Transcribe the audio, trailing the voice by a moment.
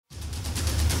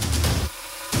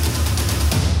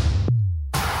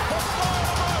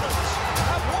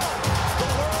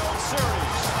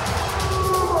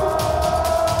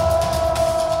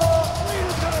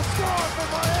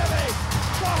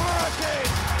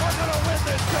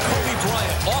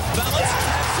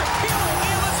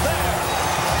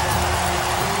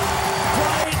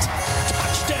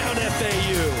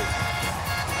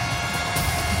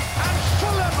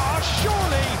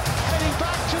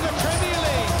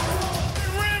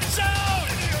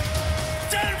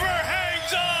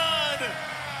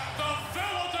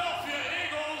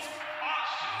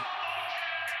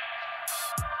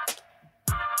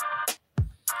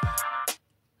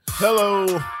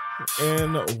Hello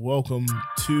and welcome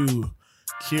to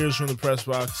Cheers from the Press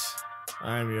Box.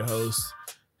 I'm your host,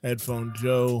 Headphone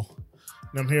Joe,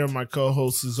 and I'm here with my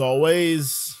co-host as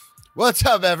always. What's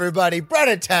up, everybody?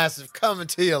 Brennan Tassif coming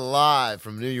to you live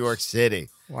from New York City.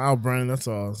 Wow, Brian, that's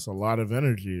a lot of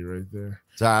energy right there.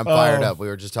 Sorry, I'm fired up. We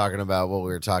were just talking about what we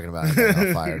were talking about.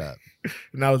 I'm fired up.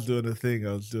 And I was doing the thing.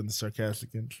 I was doing the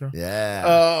sarcastic intro.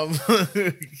 Yeah.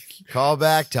 Call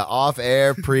back to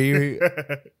off-air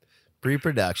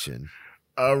pre-production.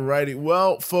 Alrighty.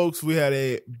 Well, folks, we had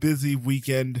a busy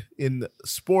weekend in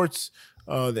sports.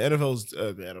 The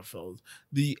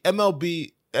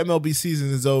MLB season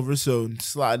is over, so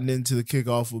sliding into the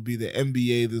kickoff will be the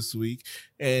NBA this week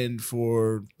and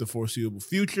for the foreseeable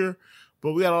future.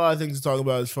 But we got a lot of things to talk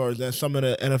about as far as that. Some of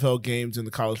the NFL games and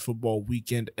the college football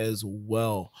weekend as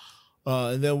well.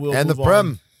 And then we'll move the Prem.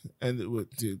 on. And I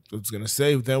was going to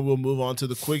say, then we'll move on to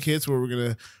the quick hits where we're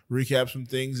going to recap some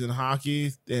things in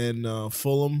hockey and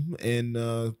Fulham and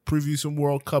preview some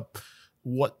World Cup.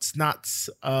 What's not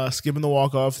skipping the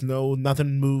walk-offs. No,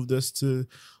 nothing moved us to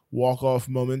walk-off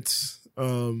moments.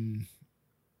 So,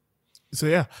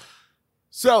 yeah.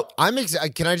 So I'm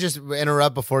excited. Can I just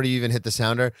interrupt before you even hit the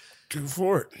sounder? Go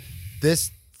for it. This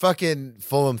fucking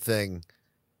Fulham thing,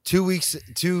 2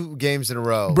 games in a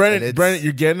row. Brennan,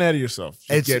 you're getting ahead of yourself.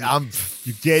 I'm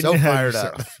getting so ahead fired of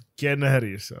up. yourself. Getting ahead of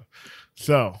yourself.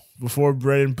 So, before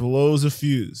Brennan blows a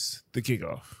fuse, the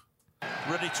kickoff.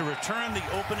 Ready to return the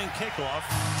opening kickoff.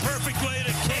 Perfect way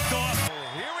to kick off.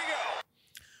 Here we go.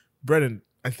 Brennan,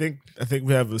 I think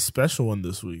we have a special one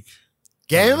this week.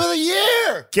 Game of the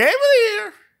year. Game of the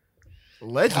year.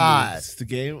 Allegedly, God. it's the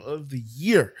game of the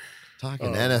year.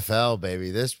 Talking NFL, baby.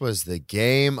 This was the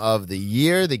game of the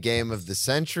year, the game of the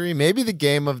century, maybe the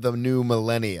game of the new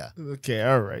millennia. Okay,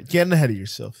 all right. Getting ahead of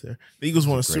yourself there. The Eagles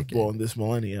won a great Super Bowl in this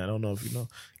millennia. I don't know if you know.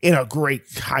 In a great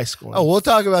high score. Oh, we'll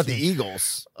talk about the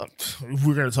Eagles.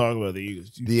 We're going to talk about the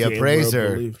Eagles. You The can't appraiser.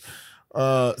 well believe.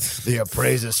 The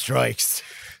appraiser strikes.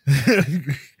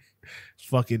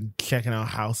 Fucking checking out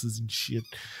houses and shit.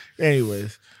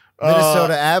 Anyways.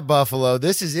 Minnesota at Buffalo.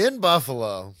 This is in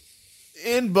Buffalo.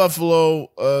 In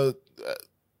Buffalo,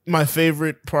 my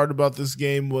favorite part about this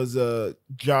game was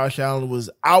Josh Allen was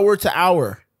hour to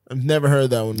hour. I've never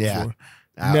heard that one before.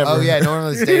 Oh, yeah.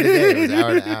 Normally it's day to day. It was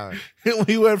hour to hour.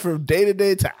 We went from day to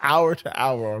day to hour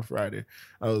on Friday.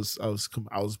 I was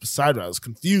beside it. I was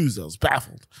confused. I was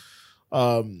baffled.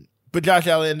 But Josh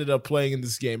Allen ended up playing in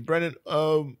this game. Brennan,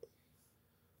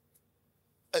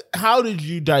 how did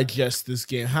you digest this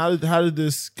game? How did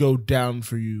this go down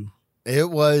for you?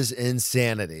 It was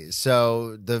insanity.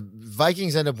 So the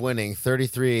Vikings end up winning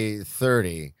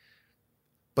 33-30,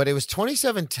 but it was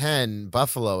 27-10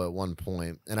 Buffalo at one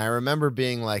point. And I remember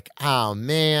being like, oh,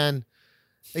 man.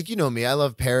 Like, you know me. I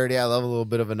love parody. I love a little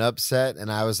bit of an upset.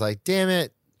 And I was like, damn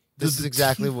it. This is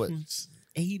exactly what.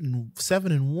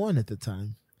 7-1 at the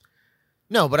time.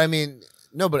 No, but I mean,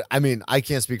 I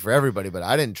can't speak for everybody, but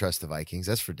I didn't trust the Vikings.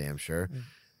 That's for damn sure.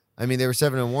 I mean, they were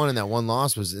 7-1, and that one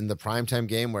loss was in the primetime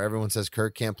game where everyone says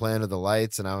Kirk can't play under the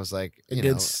lights, and I was like,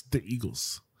 against the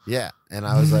Eagles. Yeah, and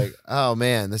I was like, oh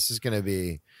man, this is gonna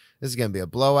be a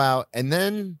blowout. And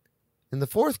then in the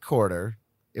fourth quarter,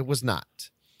 it was not.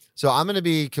 So I'm gonna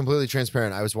be completely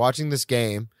transparent. I was watching this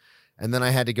game, and then I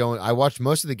had to go. I watched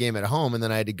most of the game at home, and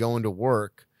then I had to go into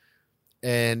work.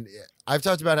 And I've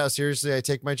talked about how seriously I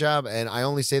take my job, and I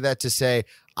only say that to say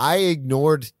I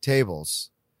ignored tables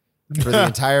for the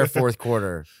entire fourth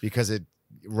quarter because it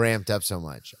ramped up so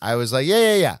much. I was like,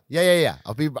 yeah.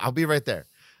 I'll be right there.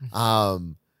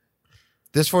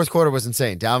 This fourth quarter was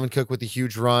insane. Dalvin Cook with a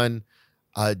huge run.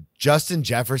 Justin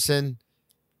Jefferson.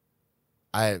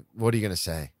 What are you gonna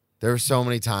say? There were so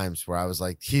many times where I was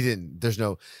like, there's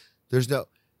no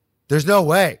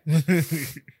way.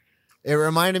 It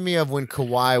reminded me of when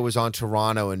Kawhi was on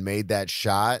Toronto and made that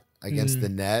shot against the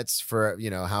Nets for,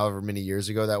 however many years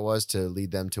ago that was to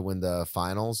lead them to win the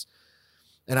finals.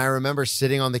 And I remember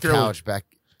sitting on the couch back.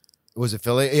 Was it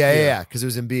Philly? Yeah. Because it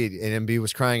was Embiid, and Embiid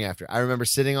was crying after. I remember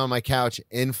sitting on my couch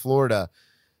in Florida,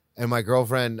 and my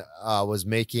girlfriend was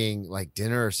making like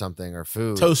dinner or something or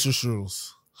food. Toaster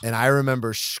strudels. And I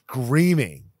remember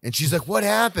screaming. And she's like, what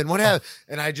happened? What happened?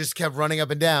 And I just kept running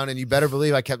up and down. And you better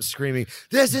believe I kept screaming,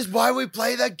 this is why we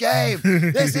play the game.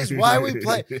 This is why we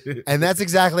play. And that's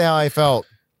exactly how I felt.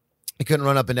 I couldn't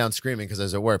run up and down screaming because I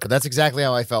was at work. But that's exactly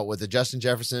how I felt with the Justin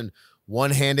Jefferson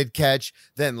one-handed catch.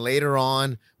 Then later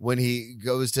on, when he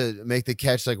goes to make the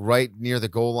catch like right near the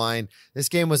goal line, this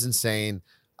game was insane.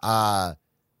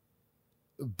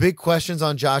 Big questions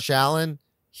on Josh Allen.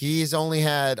 He's only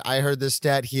had, I heard this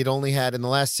stat, he had only had in the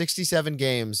last 67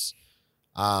 games,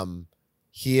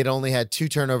 he had only had 2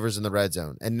 turnovers in the red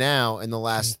zone. And now in the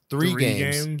last 3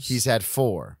 games, he's had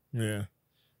 4. Yeah.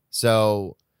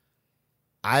 So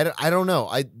I don't know.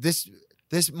 This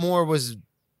more was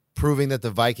proving that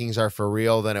the Vikings are for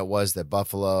real than it was that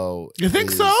Buffalo You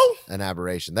think is so? an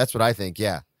aberration. That's what I think,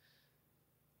 yeah.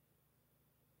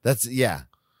 Yeah.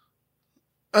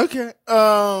 Okay.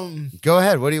 Go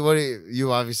ahead. What do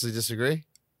you obviously disagree?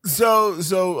 So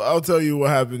I'll tell you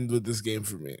what happened with this game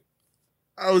for me.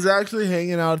 I was actually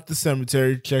hanging out at the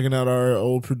cemetery, checking out our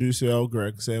old producer L.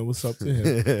 Greg, saying what's up to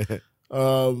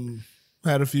him.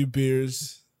 Had a few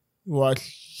beers,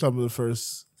 watched some of the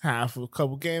first half of a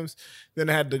couple games. Then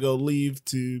I had to go leave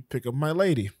to pick up my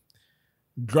lady.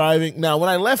 Driving. Now, when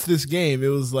I left this game, it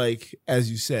was like,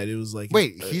 as you said, it was like.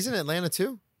 Wait, he's in Atlanta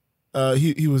too?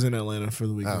 He was in Atlanta for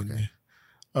the weekend.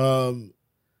 Oh, okay.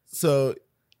 So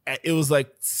it was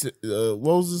like, what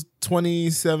was this,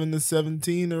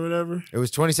 27-17 or whatever? It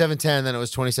was 27-10, then it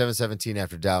was 27-17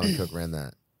 after Dalvin Cook ran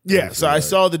that. Yeah, so I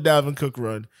saw the Dalvin Cook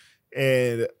run,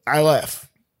 and I left.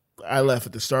 I left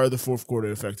at the start of the fourth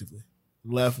quarter, effectively.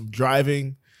 Left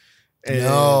driving. And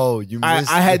no, you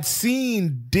missed I had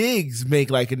seen Diggs make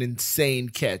like an insane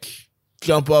catch.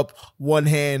 Jump up, one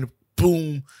hand,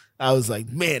 boom. I was like,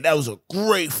 man, that was a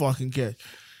great fucking catch.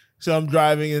 So I'm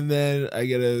driving, and then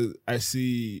I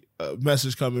see a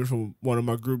message coming from one of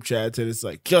my group chats, and it's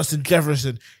like, Justin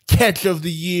Jefferson, catch of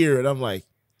the year. And I'm like,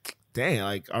 dang,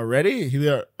 like already?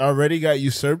 He already got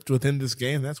usurped within this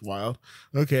game? That's wild.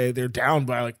 Okay, they're down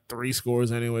by like 3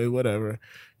 scores anyway, whatever.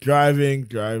 Driving.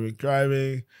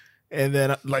 And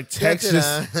then like text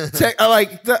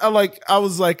I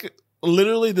was like,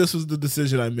 literally, this was the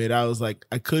decision I made. I was like,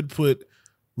 I could put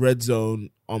Red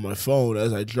Zone on my phone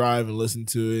as I drive and listen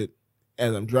to it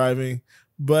as I'm driving,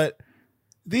 but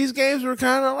these games were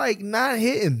kind of like not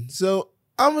hitting. So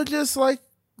I'm gonna just like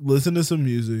listen to some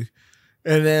music.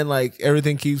 And then like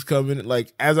everything keeps coming.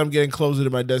 Like as I'm getting closer to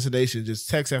my destination, just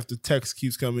text after text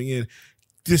keeps coming in.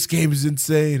 This game is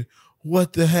insane.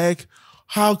 What the heck?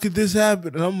 How could this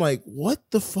happen? And I'm like, what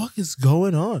the fuck is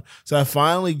going on? So I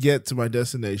finally get to my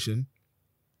destination.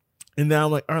 And now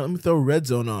I'm like, all right, let me throw Red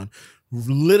Zone on.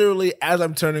 Literally, as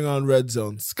I'm turning on Red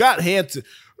Zone, Scott Hanson,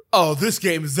 oh, this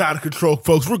game is out of control,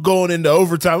 folks. We're going into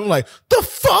overtime. I'm like, the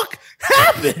fuck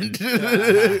happened?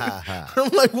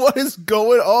 I'm like, what is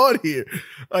going on here?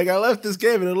 Like, I left this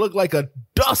game and it looked like a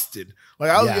dusted. Like,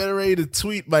 I was getting ready to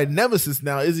tweet my nemesis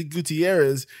now, Izzy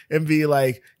Gutierrez, and be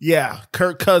like, yeah,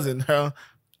 Kirk Cousins, huh?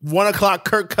 1 o'clock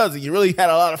Kirk Cousins. You really had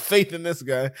a lot of faith in this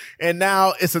guy. And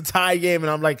now it's a tie game, and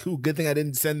I'm like, ooh, good thing I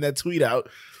didn't send that tweet out.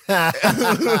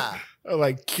 I'm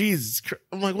like, Jesus Christ.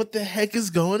 I'm like, what the heck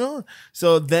is going on?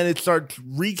 So then it starts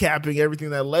recapping everything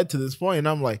that led to this point, and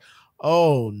I'm like,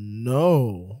 oh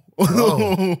no.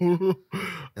 In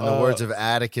the words of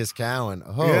Atticus Cowan,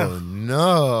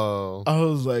 no. I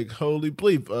was like, holy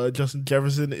bleep. Justin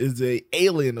Jefferson is a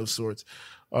alien of sorts.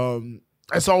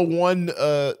 I saw one,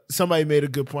 somebody made a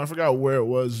good point. I forgot where it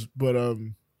was, but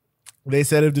they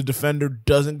said if the defender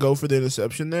doesn't go for the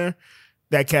interception there,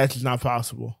 that catch is not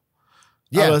possible.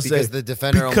 Yeah, because the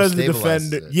defender almost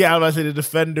stabilizes it. Yeah, I was about to say the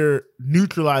defender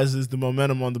neutralizes the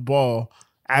momentum on the ball,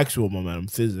 actual momentum,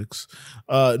 physics,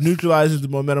 neutralizes the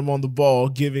momentum on the ball,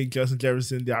 giving Justin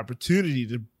Jefferson the opportunity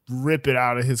to rip it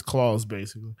out of his claws,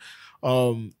 basically.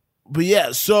 But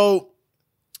yeah, so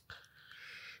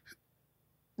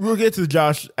we'll get to the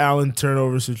Josh Allen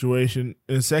turnover situation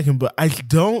in a second, but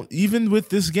even with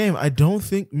this game, I don't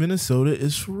think Minnesota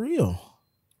is for real.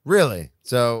 Really?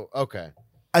 So, okay.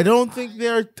 I don't think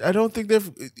they're.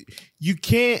 You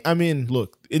can't. I mean,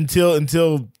 look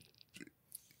until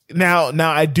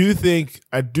now. I do think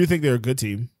they're a good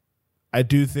team. I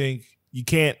do think you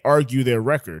can't argue their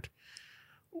record.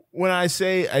 When I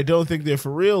say I don't think they're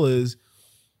for real, is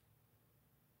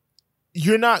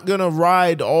you're not gonna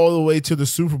ride all the way to the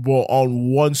Super Bowl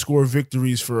on 1-score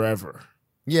victories forever.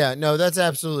 Yeah, no, that's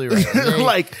absolutely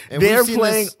right. They're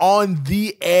playing on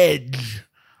the edge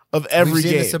of every We've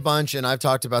game. seen this a bunch, and I've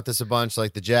talked about this a bunch.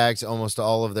 Like the Jags, almost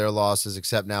all of their losses,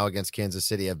 except now against Kansas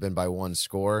City, have been by 1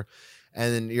 score.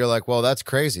 And then you're like, well, that's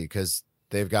crazy because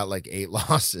they've got like 8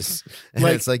 losses. And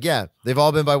it's like, yeah, they've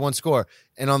all been by 1 score.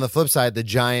 And on the flip side, the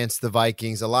Giants, the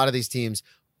Vikings, a lot of these teams,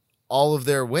 all of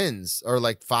their wins, or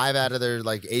like 5 out of their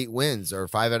like 8 wins, or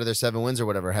 5 out of their 7 wins, or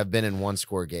whatever, have been in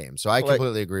 1-score games. So I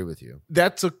completely agree with you.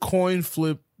 That's a coin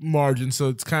flip margin, so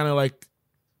it's kind of like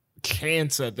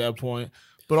chance at that point.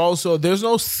 But also, there's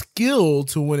no skill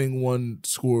to winning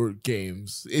 1-score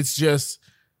games. It's just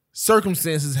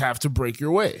circumstances have to break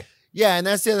your way. Yeah, and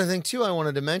that's the other thing, too, I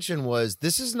wanted to mention was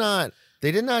this is not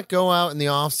They did not go out in the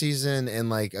offseason and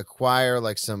like acquire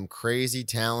like some crazy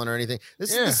talent or anything.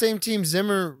 This is the same team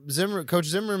Coach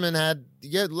Zimmerman had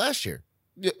last year.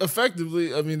 Yeah,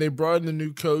 effectively, I mean, they brought in a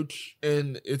new coach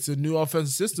and it's a new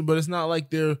offensive system, but it's not like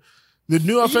the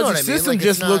new offensive system like,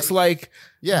 just looks like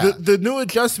the new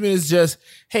adjustment is just,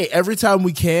 hey, every time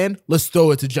we can, let's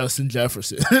throw it to Justin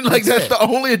Jefferson. Like that's the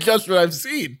only adjustment I've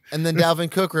seen. And then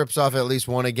Dalvin Cook rips off at least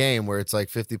one a game where it's like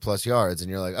 50 plus yards, and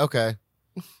you're like, okay.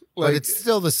 Like it's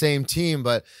still the same team,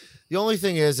 but the only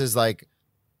thing is like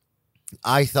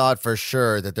I thought for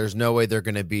sure that there's no way they're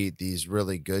going to beat these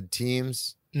really good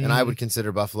teams. And I would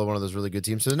consider Buffalo one of those really good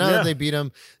teams. So now that they beat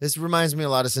them, this reminds me a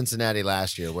lot of Cincinnati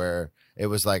last year, where it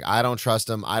was like, I don't trust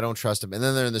them. And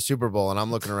then they're in the Super Bowl, and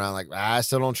I'm looking around like, I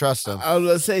still don't trust them. I was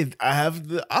going to say, I have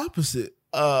the opposite.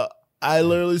 I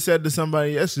literally said to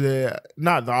somebody yesterday,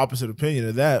 not the opposite opinion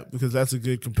of that, because that's a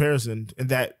good comparison, and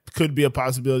that could be a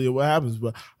possibility of what happens.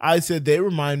 But I said they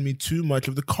remind me too much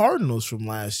of the Cardinals from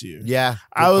last year. Yeah.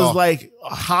 I was like,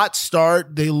 a hot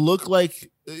start. They look like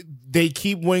they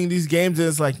keep winning these games, and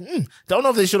it's like, don't know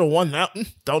if they should have won that one.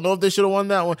 Don't know if they should have won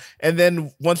that one. And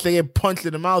then once they get punched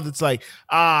in the mouth, it's like,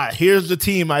 here's the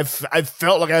team I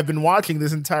felt like I've been watching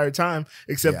this entire time,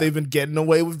 except they've been getting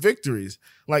away with victories.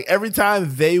 Like every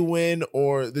time they win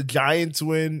or the Giants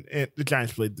win, and the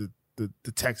Giants played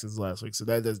the Texans last week, so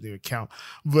that doesn't even count.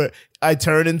 But I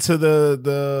turn into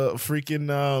the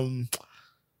freaking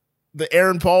the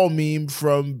Aaron Paul meme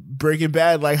from Breaking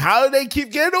Bad. Like, how do they keep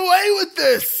getting away with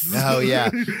this? Oh yeah.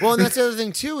 Well, and that's the other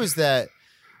thing too, is that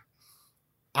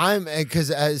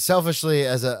because selfishly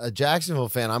as a Jacksonville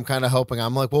fan, I'm kind of hoping,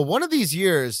 I'm like, well, one of these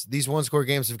years, these one-score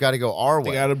games have got to go our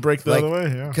way. They got to break the other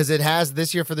way, yeah. Because it has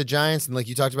this year for the Giants, and like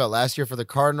you talked about last year for the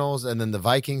Cardinals, and then the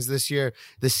Vikings this year.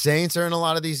 The Saints are in a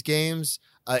lot of these games.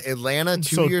 Atlanta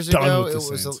 2 years ago, it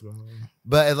was.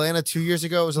 But Atlanta 2 years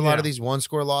ago, it was a lot of these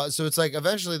one-score losses. So it's like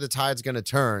eventually the tide's going to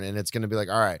turn, and it's going to be like,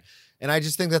 all right. And I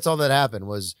just think that's all that happened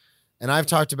was, and I've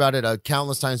talked about it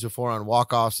countless times before on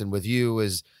walk-offs and with you,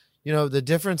 is, you know, the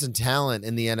difference in talent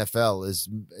in the NFL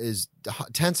is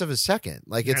tenths of a second.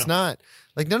 Like it's not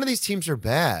like none of these teams are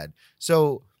bad.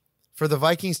 So for the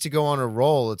Vikings to go on a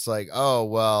roll, it's like, oh,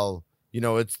 well, you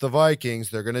know, it's the Vikings.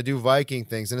 They're going to do Viking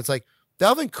things. And it's like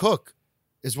Dalvin Cook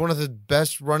is one of the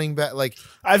best running back. Like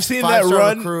I've seen that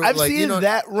run. I've seen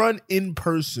that run in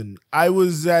person. I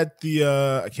was at the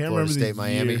I can't remember the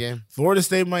Miami game. Florida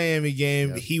State Miami game.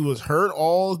 Yep. He was hurt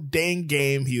all dang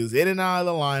game. He was in and out of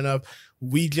the lineup.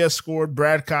 We just scored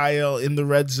Brad Kyle in the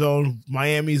red zone.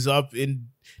 Miami's up in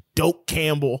Doak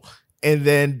Campbell. And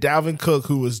then Dalvin Cook,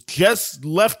 who was just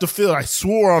left the field, I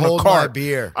swore on a cart. My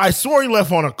beer. I swore he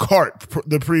left on a cart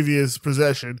the previous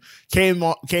possession. Came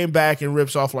back and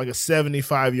rips off like a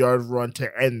 75-yard run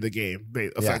to end the game,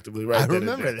 effectively. Right, I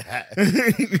remember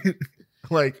that.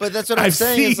 Like, but that's what I'm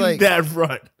saying. I've is like seen that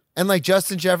run. And like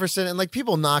Justin Jefferson, and like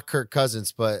people knock Kirk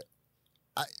Cousins, but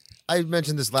I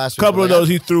mentioned this last week. A couple of those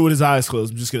he threw with his eyes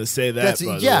closed. I'm just going to say that.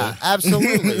 Yeah,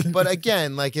 absolutely. But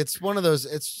again, like it's one of those,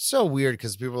 it's so weird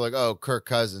because people are like, oh, Kirk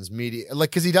Cousins,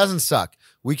 like, because he doesn't suck.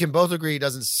 We can both agree he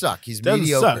doesn't suck. He's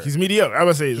mediocre. He's mediocre. I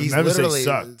would say he's literally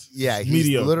sucked. Yeah, he's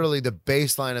mediocre. Literally the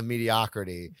baseline of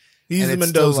mediocrity. He's the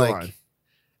Mendoza line.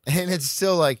 And it's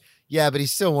still like, yeah, but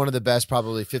he's still one of the best,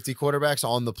 probably 50 quarterbacks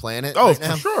on the planet. Oh, right for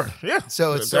now. Sure. Yeah.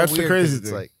 So it's that's so weird. The crazy thing.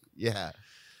 It's like, yeah.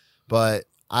 But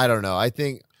I don't know.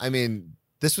 I mean,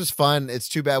 this was fun. It's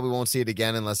too bad we won't see it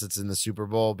again unless it's in the Super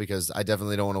Bowl, because I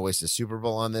definitely don't want to waste a Super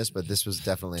Bowl on this, but this was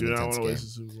definitely an intense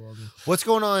game. What's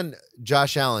going on,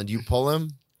 Josh Allen? Do you pull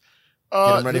him?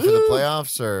 Get him ready for the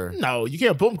playoffs? Or no, you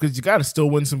can't pull him because you got to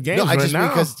still win some games. No, I just mean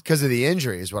because of the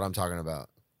injury is what I'm talking about.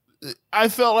 I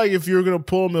felt like if you were going to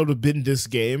pull him, it would have been this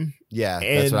game. Yeah,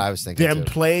 that's what I was thinking. Them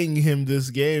playing him this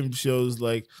game shows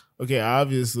like, okay,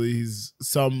 obviously he's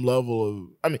some level of.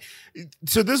 I mean,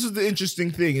 so this is the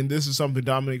interesting thing, and this is something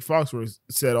Dominic Foxworth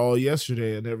said all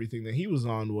yesterday, and everything that he was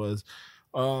on was,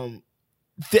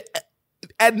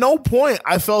 at no point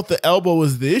I felt the elbow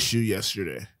was the issue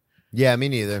yesterday. Yeah, me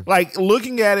neither. Like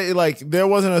looking at it, like there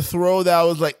wasn't a throw that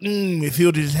was like, if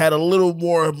he just had a little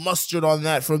more mustard on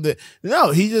that from the.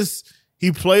 No,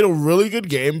 he played a really good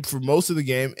game for most of the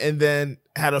game, and then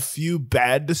had a few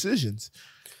bad decisions.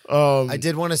 I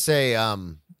did want to say,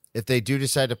 if they do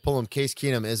decide to pull him, Case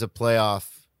Keenum is a playoff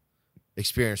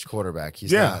experienced quarterback. He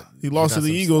lost to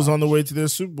the Eagles on the way to their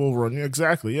Super Bowl run. Yeah,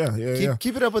 exactly. Yeah.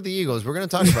 Keep it up with the Eagles. We're going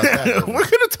to talk about that. We're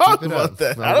going to talk about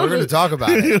that. We're going to talk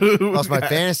about it. Lost my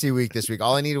fantasy week this week.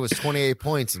 All I needed was 28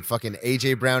 points, and fucking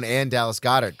AJ Brown and Dallas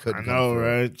Goedert couldn't. I know,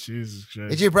 right? Jesus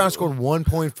Christ. AJ Brown scored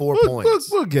 1.4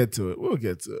 points. We'll get to it.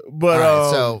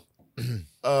 But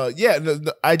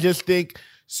right, I just think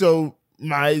so.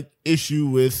 my issue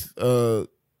with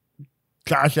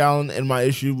Josh Allen and my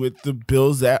issue with the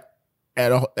Bills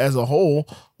as a whole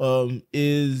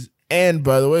is, and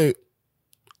by the way,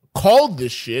 called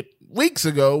this shit weeks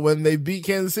ago when they beat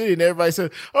Kansas City and everybody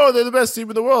said, oh, they're the best team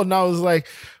in the world. And I was like,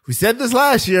 we said this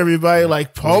last year, everybody,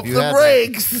 like pump the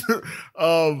brakes.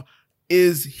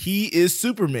 Is he is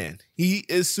Superman. He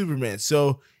is Superman.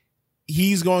 So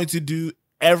he's going to do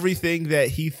everything that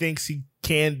he thinks he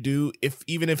can do,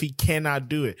 even if he cannot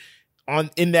do it.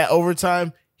 In that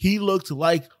overtime, he looked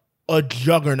like a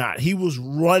juggernaut. He was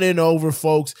running over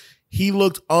folks. He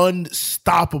looked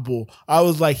unstoppable. I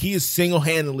was like, he is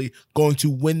single-handedly going to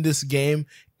win this game,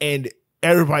 and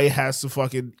everybody has to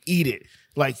fucking eat it.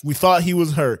 Like, we thought he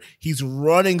was hurt. He's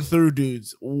running through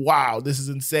dudes. Wow, this is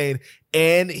insane.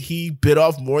 And he bit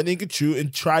off more than he could chew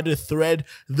and tried to thread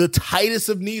the tightest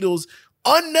of needles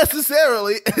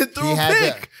unnecessarily and threw a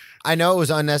pick. I know it was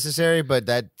unnecessary, but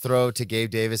that throw to Gabe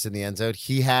Davis in the end zone,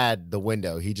 he had the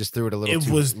window. He just threw it a little bit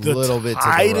to the right.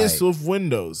 Tightest of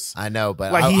windows. I know,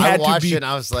 but like I watched it and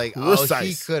I was like, precise. Oh,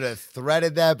 he could have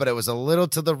threaded that, but it was a little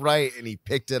to the right and he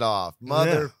picked it off.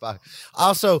 Motherfucker. Yeah.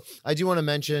 Also, I do want to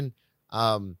mention,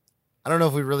 I don't know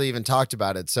if we really even talked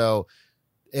about it. So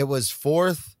it was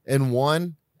 4th and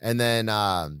 1, and then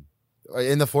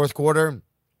in the fourth quarter,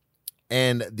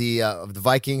 and the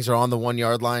Vikings are on the 1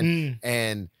 yard line,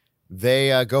 and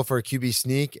they go for a QB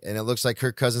sneak, and it looks like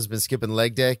Kirk Cousins been skipping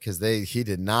leg day because he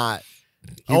did not.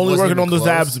 He only working on those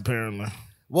abs apparently.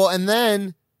 Well, and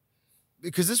then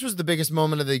because this was the biggest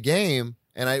moment of the game,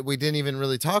 and we didn't even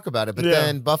really talk about it, but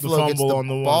then Buffalo gets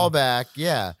the ball back.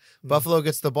 Yeah, Buffalo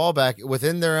gets the ball back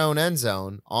within their own end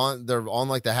zone. They're on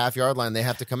like the half yard line. They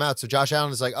have to come out. So Josh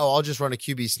Allen is like, "Oh, I'll just run a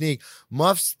QB sneak,"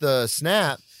 muffs the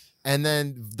snap. And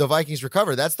then the Vikings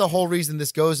recover. That's the whole reason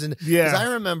this goes in. Yeah. Because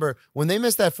I remember when they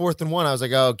missed that 4th and 1, I was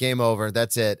like, oh, game over.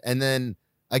 That's it. And then,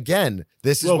 again,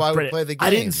 this is why we play the game.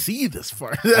 I didn't see this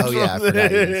part. Oh, yeah. I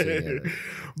forgot you didn't see it.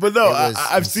 But no,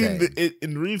 I've seen it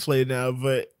in replay now.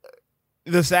 But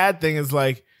the sad thing is,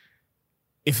 like,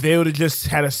 if they would have just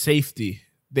had a safety,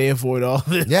 they avoid all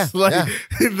this. Yeah, like,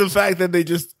 the fact that they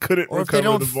just couldn't or recover if they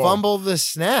don't the ball. fumble the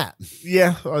snap.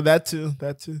 Yeah, or that too.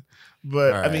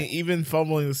 But right. I mean, even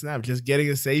fumbling the snap, just getting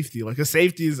a safety. Like, a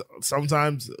safety is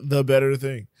sometimes the better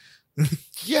thing.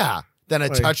 Yeah. Then a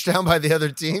touchdown by the other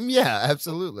team? Yeah,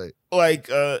 absolutely. Like,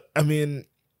 I mean,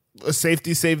 a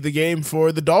safety saved the game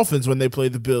for the Dolphins when they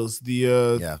played the Bills.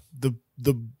 The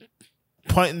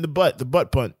punt in the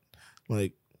butt punt.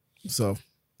 Like, so.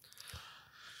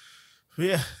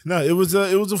 Yeah, no, it was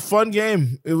a fun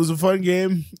game. It was a fun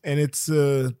game, and it's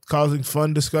causing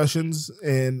fun discussions.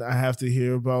 And I have to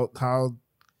hear about how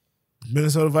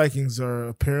Minnesota Vikings are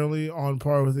apparently on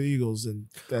par with the Eagles, and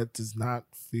that does not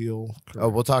feel correct. Oh,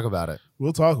 we'll talk about it.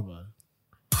 We'll talk about it.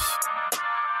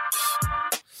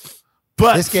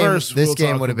 But this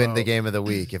game would have been the the game of the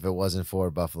week if it wasn't for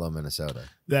Buffalo, Minnesota.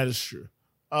 That is true.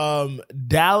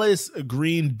 Dallas,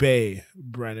 Green Bay,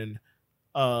 Brennan.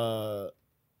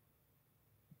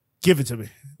 Give it to me.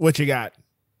 What you got?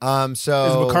 So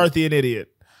is McCarthy an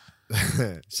idiot?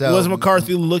 So was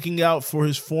McCarthy looking out for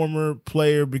his former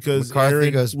player because McCarthy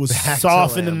Aaron was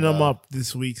softening them up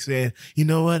this week, saying, "You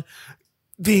know what?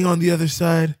 Being on the other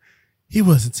side, he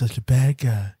wasn't such a bad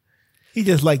guy. He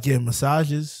just liked getting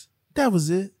massages. That was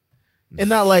it, and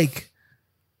not like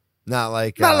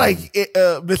Mr.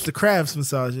 Krabs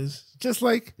massages. Just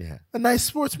like a nice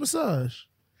sports massage."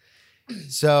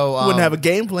 So wouldn't have a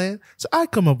game plan, so I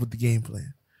come up with the game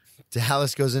plan.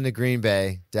 Dallas goes into Green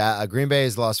Bay. Green Bay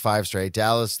has lost 5 straight.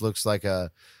 Dallas looks like a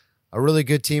really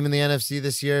good team in the NFC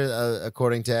this year,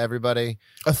 according to everybody.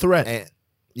 A threat,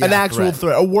 an actual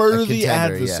threat, a worthy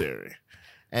adversary.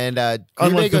 Yeah. And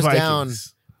Green Bay goes down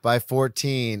by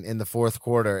 14 in the fourth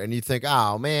quarter, and you think,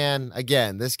 oh man,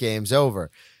 again, this game's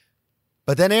over.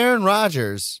 But then Aaron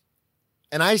Rodgers,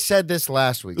 and I said this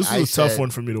last week. This is a tough one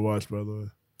for me to watch, by the way.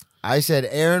 I said,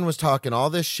 Aaron was talking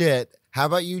all this shit. How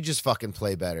about you just fucking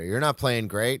play better? You're not playing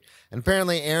great. And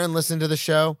apparently Aaron listened to the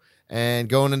show, and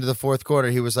going into the fourth quarter,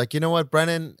 he was like, you know what?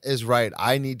 Brennan is right.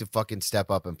 I need to fucking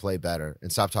step up and play better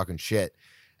and stop talking shit.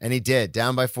 And he did.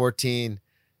 Down by 14,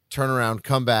 turn around,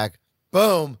 come back,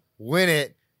 boom, win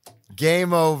it,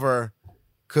 game over.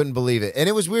 Couldn't believe it. And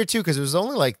it was weird too because it was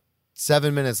only like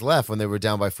 7 minutes left when they were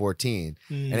down by 14.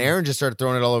 And Aaron just started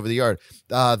throwing it all over the yard.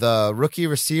 The rookie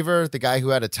receiver, the guy who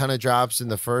had a ton of drops in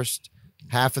the first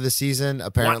half of the season,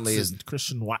 apparently is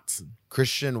Christian Watson.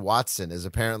 Christian Watson is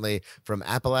apparently from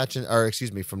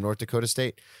North Dakota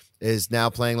State, is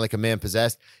now playing like a man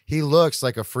possessed. He looks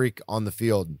like a freak on the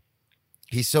field.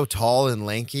 He's so tall and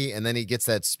lanky, and then he gets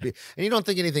that speed. And you don't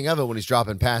think anything of it when he's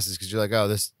dropping passes because you're like, oh,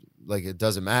 this like it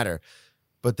doesn't matter.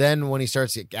 But then when he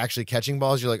starts actually catching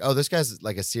balls, you're like, oh, this guy's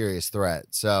like a serious threat.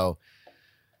 So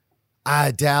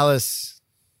Dallas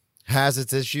has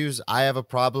its issues. I have a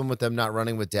problem with them not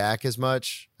running with Dak as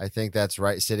much. I think that's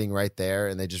sitting right there,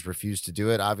 and they just refuse to do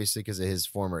it, obviously, because of his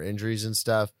former injuries and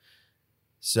stuff.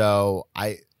 So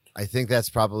I think that's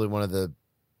probably one of the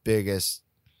biggest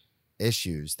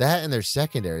issues. That and their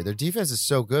secondary. Their defense is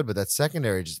so good, but that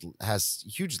secondary just has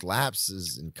huge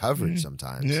lapses in coverage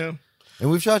sometimes. Yeah. And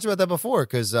we've talked about that before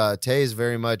because Tay is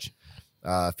very much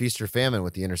feast or famine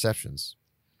with the interceptions.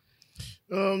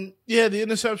 Yeah, the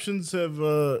interceptions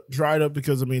have dried up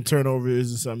because, turnover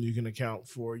isn't something you can account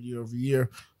for year over year.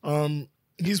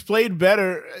 He's played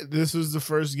better. This was the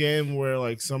first game where,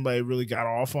 like, somebody really got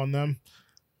off on them.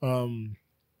 I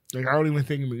don't even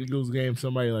think in the Eagles game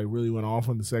somebody, like, really went off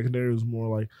on the secondary. It was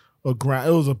more like it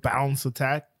was a balanced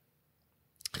attack.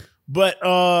 But,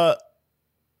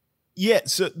 yeah,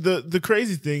 so the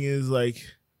crazy thing is, like,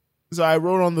 so I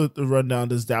wrote on the rundown,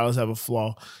 does Dallas have a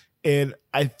flaw? And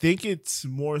I think it's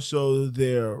more so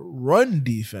their run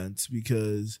defense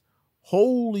because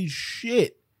holy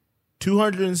shit,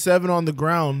 207 on the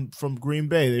ground from Green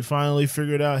Bay. They finally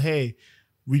figured out, hey,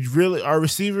 our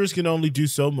receivers can only do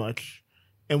so much.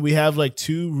 And we have like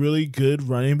two really good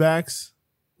running backs,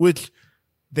 which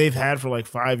they've had for like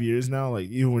 5 years now. Like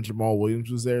even when Jamal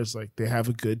Williams was there, it's like they have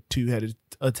a good two-headed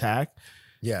attack.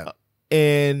 Yeah.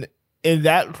 And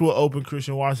that will open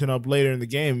Christian Watson up later in the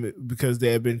game because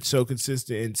they have been so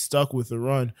consistent and stuck with the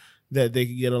run that they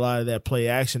can get a lot of that play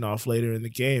action off later in the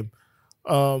game.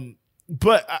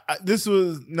 But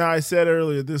I said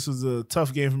earlier, this was a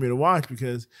tough game for me to watch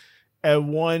because at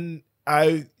one,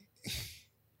 I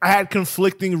had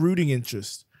conflicting rooting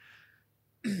interest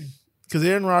because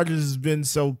Aaron Rodgers has been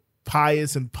so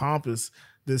pious and pompous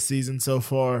this season so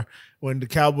far. When the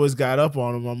Cowboys got up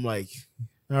on him, I'm like,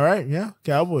 all right, yeah,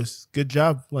 Cowboys, good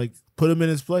job. Like, put him in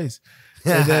his place.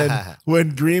 And then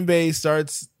when Green Bay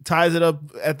ties it up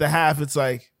at the half, it's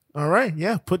like, all right,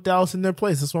 yeah, put Dallas in their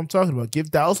place. That's what I'm talking about. Give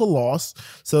Dallas a loss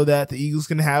so that the Eagles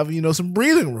can have, some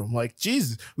breathing room. Like,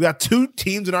 Jesus, we got two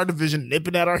teams in our division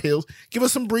nipping at our heels. Give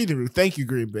us some breathing room. Thank you,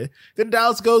 Green Bay. Then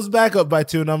Dallas goes back up by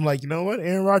 2, and I'm like, you know what?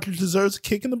 Aaron Rodgers deserves a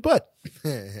kick in the butt.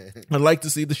 I'd like to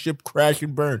see the ship crash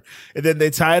and burn. And then they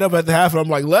tie it up at the half, and I'm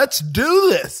like, let's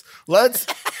do this. Let's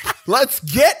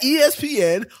get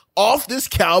ESPN off this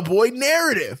Cowboy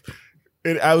narrative.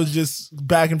 And I was just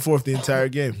back and forth the entire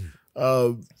game.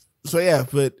 So yeah,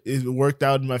 but it worked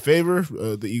out in my favor.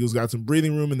 The Eagles got some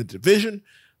breathing room in the division,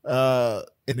 and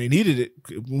they needed it.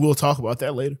 We'll talk about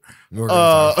that later. We're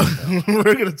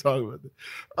going to talk about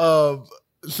that.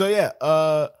 So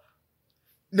yeah.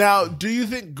 Now, do you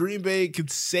think Green Bay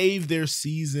could save their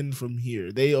season from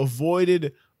here? They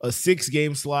avoided a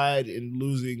 6-game slide in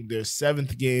losing their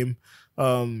 7th game.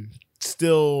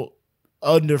 Still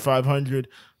under 500,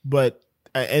 but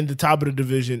and the top of the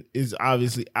division is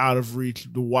obviously out of reach.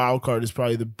 The wild card is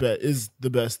probably the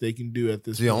best they can do at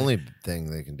this point. The only thing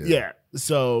they can do. Yeah.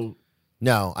 So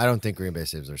no, I don't think Green Bay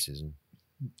saves their season.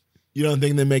 You don't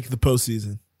think they make the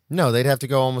postseason? No, they'd have to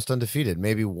go almost undefeated.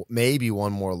 Maybe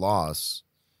one more loss.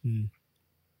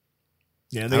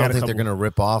 Yeah, I don't think they're going to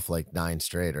rip off like 9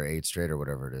 straight or 8 straight or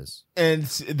whatever it is. And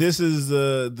this is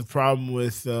the problem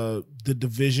with the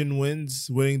division wins.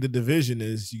 Winning the division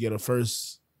is you get a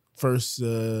first. What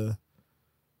the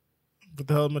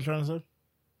hell am I trying to say?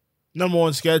 Number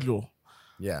 1 schedule.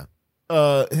 Yeah.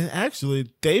 And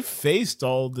actually, they faced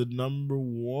all the number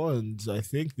 1s. I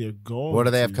think they're going. What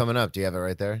do they have coming up? Do you have it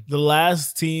right there? The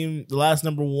last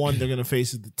number 1 they're going to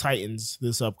face is the Titans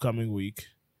this upcoming week.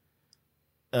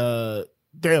 Damn,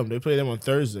 they play them on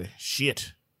Thursday.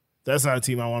 Shit. That's not a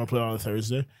team I want to play on a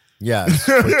Thursday. Yeah.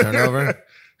 Quick turnover.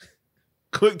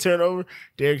 Quick turnover.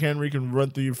 Derrick Henry can run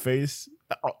through your face.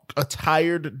 A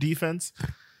tired defense.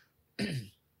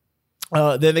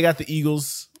 Then they got the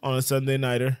Eagles on a Sunday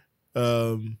nighter.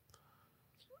 That'll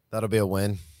be a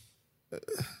win.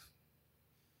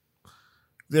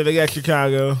 Then they got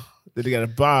Chicago. Then they got a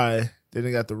bye. Then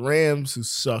they got the Rams, who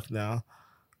suck now.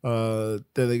 Then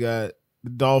they got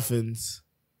the Dolphins,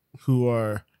 who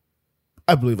are,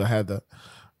 I believe I had that.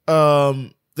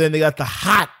 Then they got the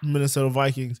hot Minnesota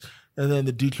Vikings, and then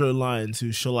the Detroit Lions,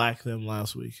 who shellacked them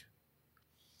last week.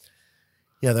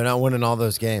 Yeah, they're not winning all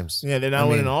those games. Yeah, they're not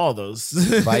winning all those.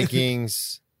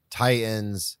 Vikings,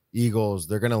 Titans, Eagles,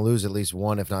 they're going to lose at least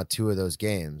 1, if not 2 of those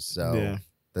games. So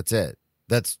That's it.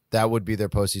 That would be their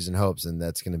postseason hopes, and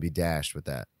that's going to be dashed with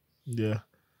that. Yeah.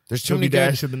 There's too many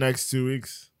dashed in the next 2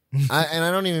 weeks. And I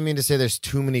don't even mean to say there's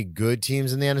too many good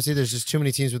teams in the NFC. There's just too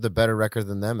many teams with a better record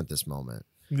than them at this moment.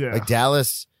 Yeah. Like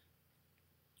Dallas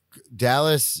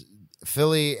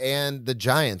Philly and the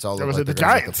Giants all I look was like at the they're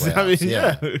gonna make Giants. the I mean,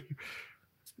 playoffs.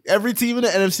 yeah. Every team in the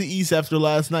NFC East after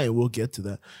last night, we'll get to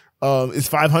that. Is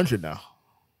 500 now.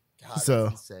 God, So,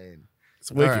 that's insane.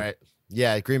 It's wicked. All right.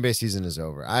 Yeah, Green Bay season is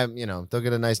over. They'll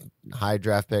get a nice high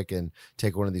draft pick and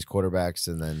take one of these quarterbacks,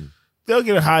 and then They'll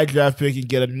get a high draft pick and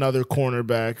get another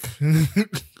cornerback.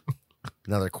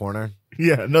 another corner.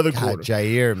 Yeah, another God, corner.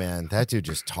 Jair, man, that dude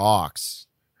just talks.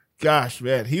 Gosh,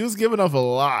 man, he was giving up a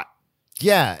lot.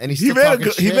 Yeah, and he's He still made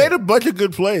talking he shit. made a bunch of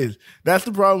good plays. That's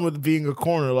the problem with being a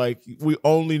corner. Like we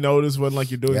only notice when like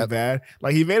you're doing Yep. bad.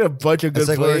 Like he made a bunch of good It's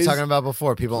like plays. what we were talking about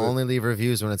before. People only leave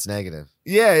reviews when it's negative.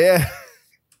 Yeah, yeah.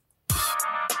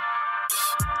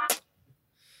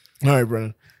 All right,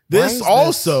 Brennan. Why is This this-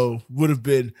 also would have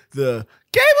been the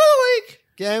game of the week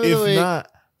Game of if the week.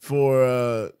 not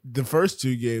for the first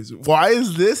two games. Why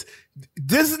is this?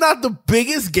 This is not the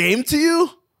biggest game to you?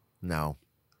 No.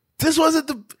 This wasn't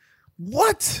the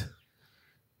what?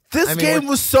 This I mean, game we're-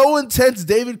 was so intense.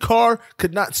 David Carr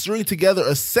could not string together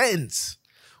a sentence.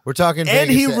 We're talking And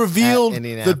Vegas he at revealed the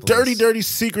Indianapolis. dirty, dirty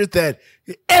secret that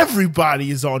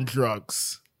everybody is on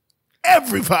drugs.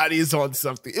 Everybody is on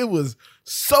something. It was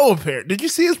so apparent. Did you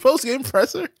see his post-game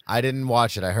presser? I didn't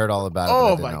watch it. I heard all about it, Oh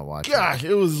but I did my not watch gosh.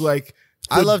 It was like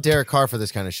I love Derek Carr for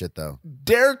this kind of shit, though.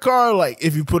 Derek Carr, like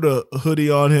if you put a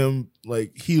hoodie on him,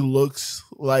 like he looks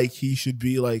like he should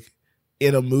be like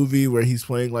in a movie where he's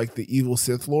playing like the evil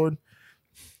Sith Lord.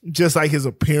 Just like his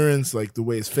appearance, like the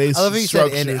way his face I love how you is said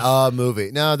structured. in a movie.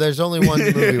 No, there's only one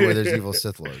movie where there's evil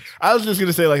Sith Lords. I was just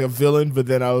gonna say like a villain, but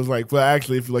then I was like, well,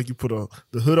 actually, if like you put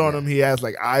the hood on him, he has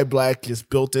like eye black just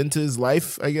built into his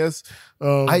life, I guess.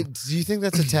 Do you think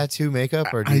that's a tattoo makeup,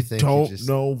 or do you I think you don't just...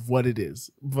 know what it is,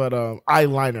 but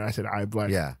eyeliner. I said eye black.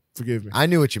 Yeah, Forgive me. I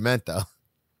knew what you meant though.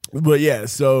 But yeah,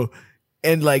 so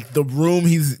and like the room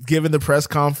he's giving the press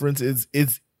conference is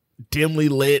dimly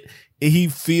lit. He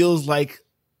feels like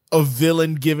a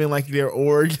villain giving like their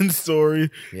origin story.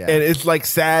 Yeah. And it's like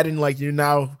sad and like you're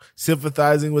now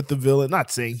sympathizing with the villain. Not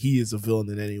saying he is a villain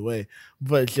in any way,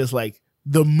 but it's just like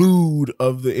the mood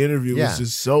of the interview was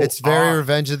just so It's very odd.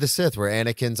 Revenge of the Sith, where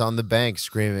Anakin's on the bank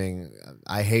screaming,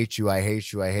 "I hate you! I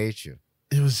hate you! I hate you!"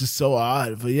 It was just so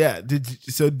odd. But yeah, do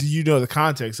you know the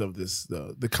context of this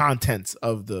though? The contents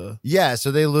of the Yeah,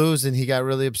 so they lose, and he got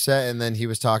really upset, and then he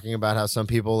was talking about how some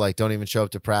people like don't even show up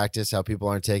to practice, how people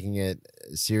aren't taking it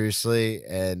seriously,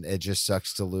 and it just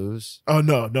sucks to lose. Oh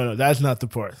no, that's not the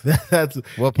part. That's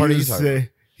What part he are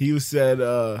you was talking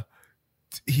about?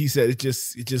 He said it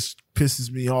just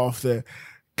pisses me off that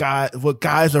what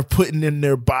guys are putting in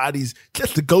their bodies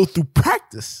just to go through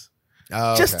practice,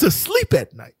 Oh, just okay. to sleep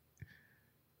at night.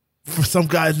 For some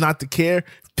guys not to care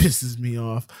pisses me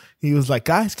off. He was like,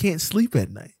 guys can't sleep at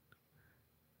night.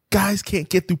 Guys can't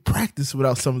get through practice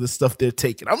without some of the stuff they're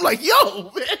taking. I'm like,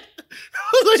 yo, man.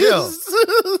 Like, Chill.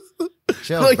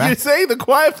 Chill, like back- you're saying the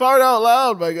quiet part out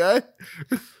loud, my guy.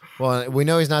 Well, we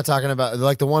know he's not talking about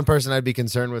like the one person I'd be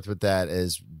concerned with that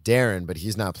is Darren, but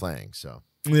he's not playing, so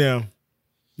Yeah.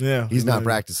 he's not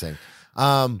practicing.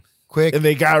 Quick, And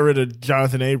they got rid of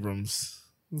Jonathan Abrams.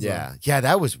 yeah,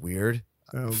 that was weird.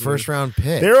 That was First round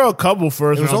pick. There were a couple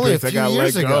first It was round only a picks that few got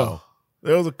years let ago. go.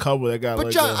 There was a couple that got But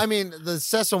let John, go. I mean, the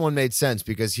Cecil one made sense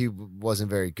because he wasn't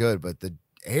very good. But the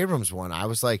Abrams one, I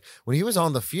was like, when he was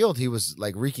on the field, he was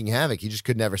like wreaking havoc. He just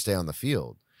could never stay on the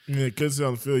field. Yeah, couldn't stay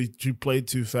on the field. He played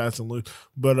too fast and loose.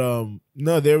 But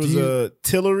no, there was Do a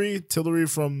Tillery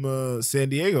from San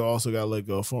Diego also got let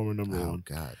go, former number Oh one.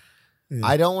 God. Yeah.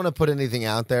 I don't want to put anything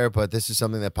out there, but this is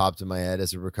something that popped in my head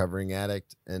as a recovering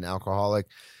addict and alcoholic.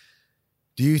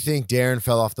 Do you think Darren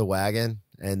fell off the wagon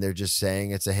and they're just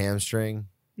saying it's a hamstring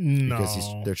No, because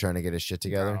they're trying to get his shit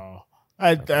together? no.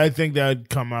 I think that'd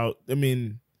come out. I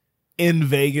mean, in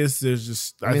Vegas, there's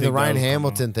just. I mean, the think Ryan that would come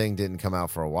Hamilton thing didn't come out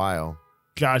for a while. out.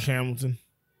 Josh Hamilton.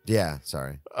 Yeah,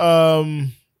 sorry.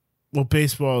 Well,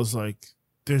 baseball is like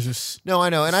there's just No, I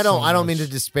know, and I So don't mean to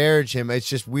much. disparage him. It's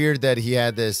just weird that he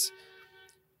had this.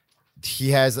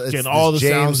 He has it's getting this all the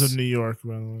James, sounds of New York.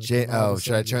 By the way. All the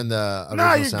should I sounds. turn the original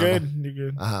No, you're sound good. on?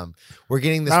 You're good. We're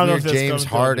getting this I don't know weird if that's James coming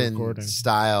through on the recording. Harden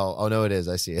style. Oh no, it is.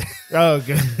 I see it. Oh,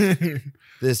 okay.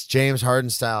 This James Harden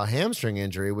style hamstring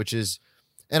injury, which is,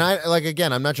 and I like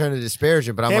again, I'm not trying to disparage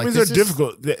him, but I'm Hamstrings like, this are is,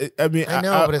 difficult. I mean, I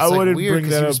know, but it's I like wouldn't weird bring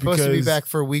because that he was up supposed to be because back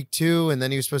for week 2, and then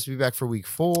he was supposed to be back for week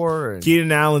 4. And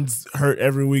Keenan Allen's hurt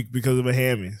every week because of a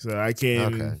hammy, so I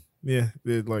can't. Okay. Even, yeah,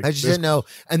 like I just didn't know.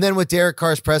 And then with Derek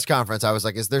Carr's press conference, I was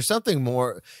like, is there something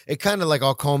more? It kind of like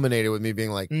all culminated with me being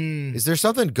like, is there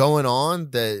something going on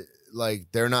that like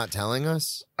they're not telling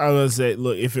us? I was say,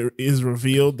 look, if it is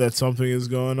revealed that something is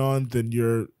going on, then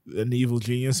you're an evil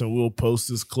genius, and we'll post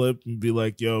this clip and be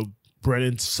like, "Yo,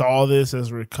 Brennan saw this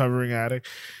as a recovering addict.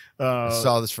 I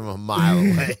saw this from a mile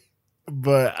away.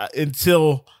 But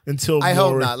until I more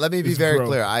hope not. Let me be is very broke.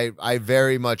 clear. I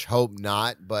very much hope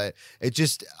not. But it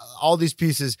just all these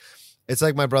pieces. It's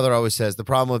like my brother always says. The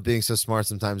problem with being so smart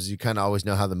sometimes is you kind of always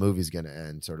know how the movie's going to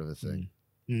end, sort of a thing.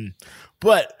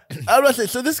 But I was about to say,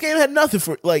 so this game had nothing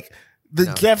for like the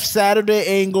No. Jeff Saturday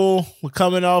angle. We're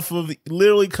coming off of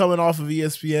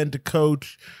ESPN to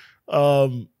coach.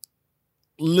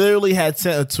 Literally had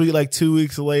sent a tweet like 2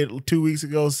 weeks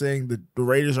ago saying the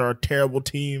Raiders are a terrible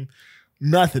team.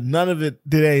 Nothing. None of it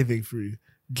did anything for you.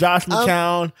 Josh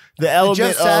McCown, the The element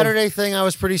Jeff of Saturday thing, I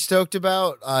was pretty stoked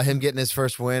about him getting his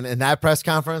first win, and that press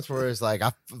conference where it's like,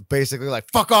 I basically like,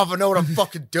 fuck off, I know what I'm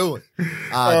fucking doing.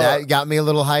 That got me a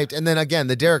little hyped. And then again,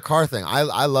 the Derek Carr thing,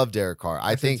 I love Derek Carr.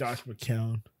 I think Josh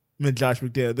McCown. I mean Josh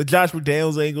McDaniels. The Josh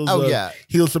McDaniels angles. Oh, yeah.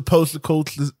 he was supposed to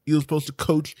coach. He was supposed to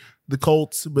coach the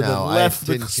Colts, but then left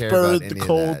the spurred the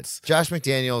Colts. Josh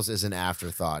McDaniels is an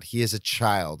afterthought. He is a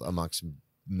child amongst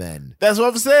men. That's what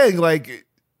I'm saying. Like,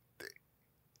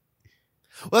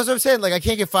 Well, that's what I'm saying. Like, I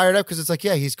can't get fired up because it's like,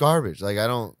 yeah, he's garbage. Like, I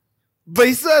don't. but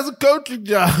he still has a coaching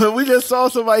job. We just saw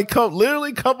somebody come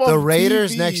off The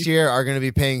Raiders TV. next year are going to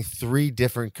be paying 3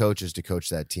 different coaches to coach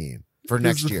that team for Who's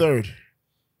next the year. third?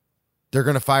 They're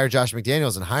going to fire Josh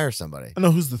McDaniels and hire somebody. I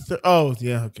know who's the third. Oh,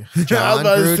 yeah, okay. I was John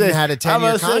about to Gruden say- had a I was 10-year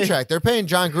about to say- contract. They're paying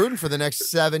John Gruden for the next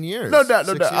 7 years. No. 6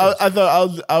 years. I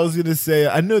thought I was gonna say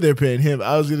I knew they're paying him.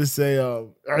 I was gonna say, are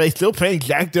they still paying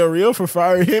Jack Del Rio for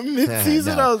firing him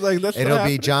mid-season? No. I was like, that's It'll not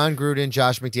be happening. John Gruden,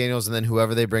 Josh McDaniels, and then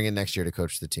whoever they bring in next year to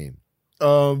coach the team.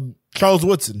 Charles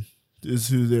Woodson is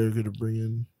who they're gonna bring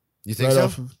in. You think so?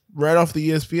 Right off the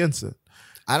ESPN set.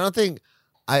 I don't think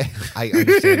I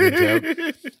understand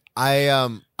the joke.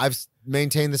 I've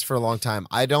maintained this for a long time.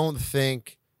 I don't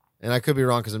think, and I could be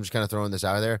wrong because I'm just kind of throwing this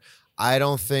out there. I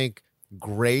don't think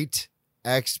great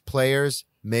ex players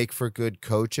make for good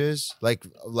coaches, like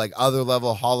other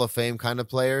level Hall of Fame kind of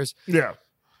players, Yeah.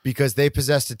 because they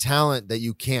possess a talent that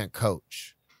you can't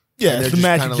coach. Yeah, And it's they're the just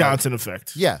Magic kinda Johnson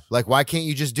effect. Yeah, like why can't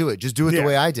you just do it? Just do it Yeah. the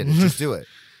way I did it. Just do it.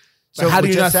 So how do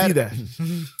with you Jeff not see Sat-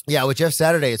 that? Yeah, with Jeff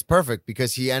Saturday, it's perfect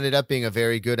because he ended up being a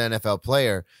very good NFL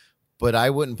player, but I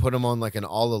wouldn't put him on like an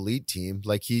all elite team.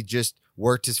 Like he just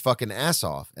worked his fucking ass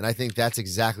off. And I think that's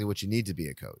exactly what you need to be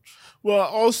a coach. Well,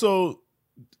 also,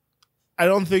 I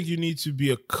don't think you need to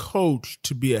be a coach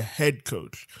to be a head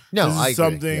coach. No, this is I agree,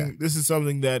 something. yeah. This is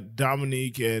something that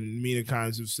Dominique and Mina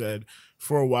Kimes have said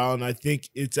for a while, and I think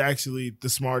it's actually the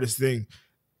smartest thing.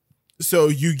 So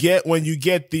when you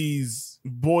get these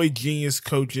boy genius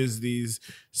coaches, these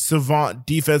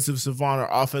defensive savant or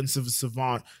offensive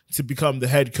savant to become the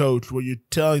head coach, what you're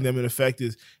telling them in effect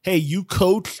is, hey, you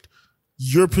coached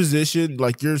your position,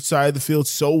 like your side of the field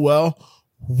so well,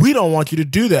 we don't want you to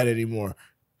do that anymore.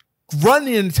 Run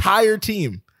the entire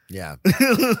team. Yeah.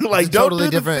 Like, It's a don't totally do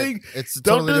the different- thing. it's a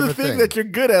Don't totally do the different thing thing. that you're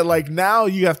good at. Like, now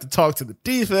you have to talk to the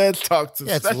defense, talk to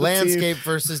Yeah, it's special landscape teams.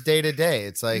 versus day to day.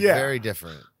 It's like Yeah. very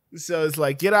different. So it's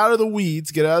like, get out of the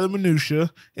weeds, get out of the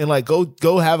minutia, and like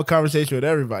go have a conversation with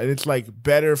everybody. And it's like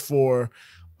better for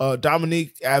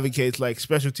Dominique advocates like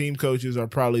special team coaches are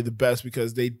probably the best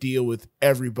because they deal with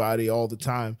everybody all the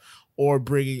time. Or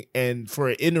for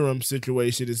an interim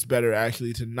situation, it's better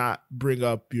actually to not bring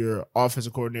up your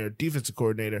offensive coordinator, defensive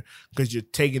coordinator, because you're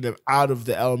taking them out of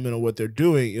the element of what they're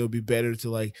doing. It'll be better to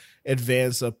like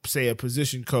advance a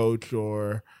position coach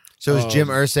or. So is Jim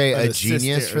Irsay an a genius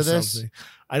assistant for or this? something.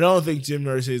 I don't think Jim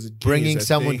Irsay is a genius. Bringing I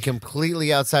someone think.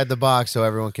 completely outside the box so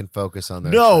everyone can focus on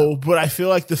their No, but I feel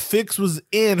like the fix was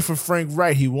in for Frank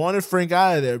Wright. He wanted Frank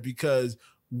out of there because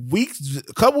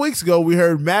a couple weeks ago we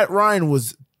heard Matt Ryan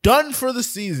was done for the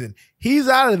season. He's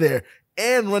out of there.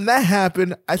 And when that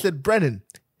happened, I said, Brennan,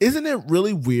 isn't it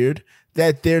really weird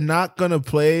that they're not going to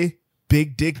play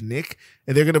Big Dick Nick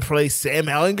and they're going to play Sam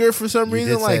Ellinger for some You reason?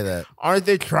 did say Like, that. aren't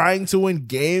they trying to win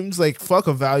games? Like, fuck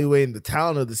evaluating the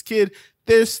talent of this kid.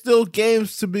 There's still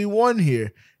games to be won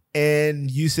here. And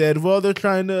you said, well, they're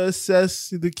trying to assess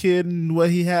the kid and what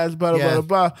he has, blah, Yeah. blah,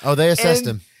 blah, blah. Oh, they assessed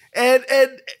him. And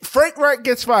Frank Wright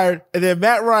gets fired, and then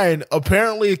Matt Ryan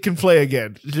apparently can play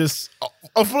again. Just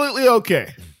completely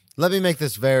okay. Let me make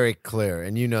this very clear,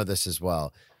 and you know this as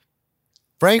well.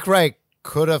 Frank Reich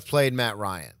could have played Matt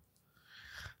Ryan.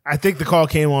 I think the call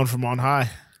came on from on high.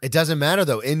 It doesn't matter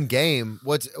though. In game,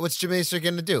 what's Jim Irsay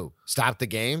going to do? Stop the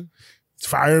game?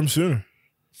 Fire him sooner.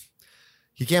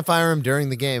 He can't fire him during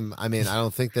the game. I mean, I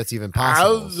don't think that's even I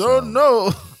possible. don't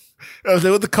know. I was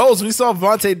like, with the Colts, we saw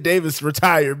Vontae Davis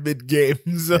retire mid-game.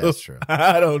 So That's true.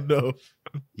 I don't know.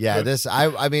 Yeah, this.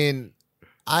 I mean,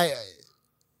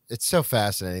 it's so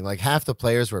fascinating. Like half the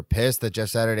players were pissed that Jeff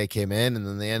Saturday came in, and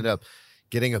then they ended up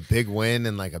getting a big win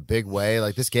in like a big way.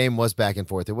 Like this game was back and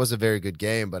forth. It was a very good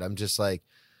game, but I'm just like,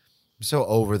 I'm so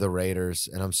over the Raiders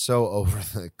and I'm so over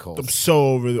the Colts. I'm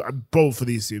so over both of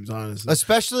these teams, honestly.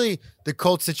 Especially the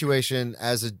Colts situation.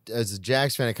 As a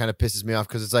Jags fan, it kind of pisses me off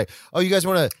because it's like, oh, you guys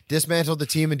want to dismantle the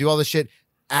team and do all this shit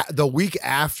the week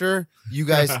after you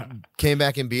guys came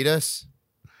back and beat us.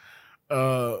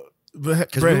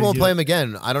 Because we won't play them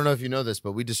again. I don't know if you know this,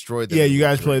 but we destroyed them. Yeah, you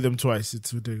guys played them twice.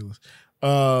 It's ridiculous.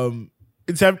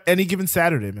 It's any given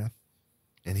Saturday, man.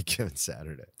 Any given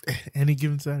Saturday. Any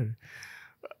given Saturday.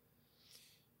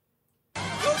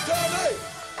 Go Tommy!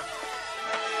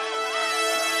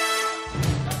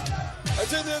 I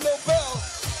didn't hear no bell.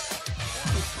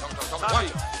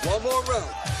 One more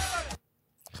round.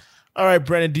 All right,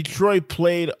 Brandon. Detroit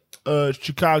played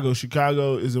Chicago.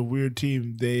 Chicago is a weird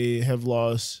team. They have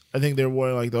lost. I think they're one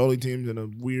of like the only teams in a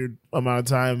weird amount of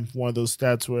time. One of those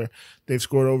stats where they've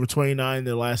scored over 29 in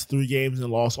their last 3 games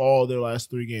and lost all of their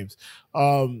last 3 games.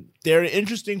 They're an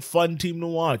interesting, fun team to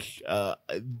watch.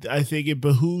 I think it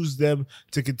behooves them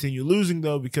to continue losing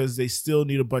though because they still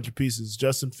need a bunch of pieces.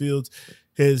 Justin Fields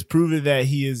has proven that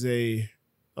he is a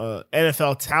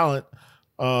NFL talent.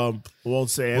 Won't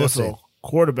say NFL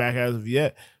quarterback as of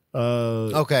yet.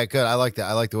 Okay, good. I like that.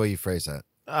 I like the way you phrase that.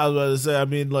 I was about to say, I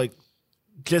mean, like,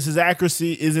 just his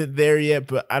accuracy isn't there yet,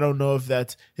 but I don't know if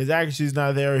that's his accuracy is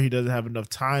not there or he doesn't have enough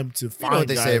time to find. You know what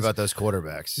they guys. say about those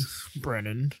quarterbacks,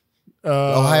 Brennan.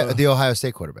 the Ohio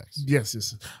State quarterbacks.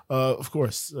 Yes. Of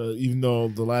course. Even though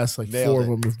the last like Nailed 4 it. of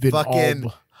them have been Fucking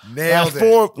all nailed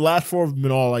last four have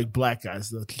been all like black guys.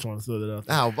 So I just want to throw that out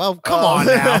there. Oh well, come on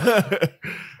now.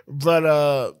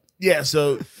 But yeah,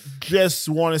 so just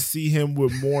want to see him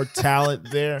with more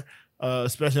talent there,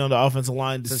 especially on the offensive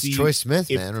line. Since Troy Smith,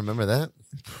 man, remember that?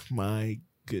 My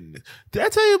goodness, did I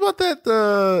tell you about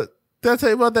that? Did I tell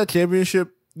you about that championship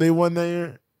they won that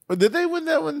year? Or did they win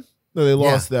that one? No, they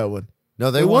lost that one. No,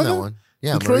 they won that one.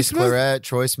 Yeah, Maurice Clarett,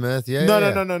 Troy Smith. Yeah,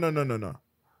 No.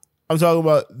 I'm talking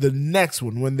about the next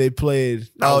one when they played.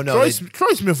 Troy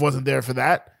Smith wasn't there for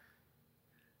that.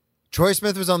 Troy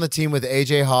Smith was on the team with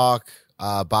AJ Hawk.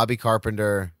 Bobby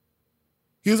Carpenter.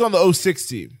 He was on the 06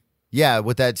 team. Yeah,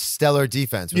 with that stellar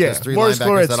defense. With those 3 Maurice linebackers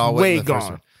Clarett's that all went in the first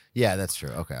gone. one. Yeah, that's true.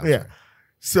 Okay. Sorry.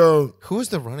 So who was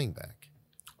the running back?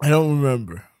 I don't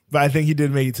remember, but I think he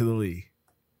did make it to the league.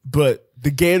 But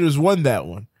the Gators won that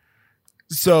one.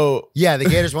 So yeah, the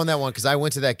Gators won that one because I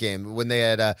went to that game when they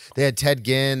had Ted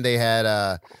Ginn, they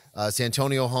had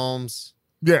Santonio Holmes.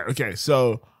 Yeah. Okay.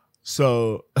 So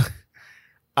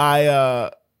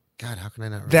I God, how can I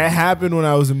not remember that happened when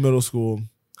I was in middle school.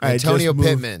 Antonio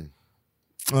Pittman.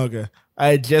 Okay. I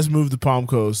had just moved to Palm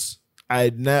Coast.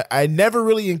 I never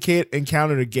really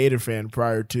encountered a Gator fan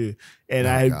prior to, and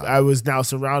I was now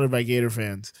surrounded by Gator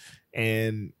fans,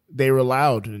 and they were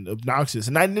loud and obnoxious.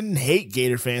 And I didn't hate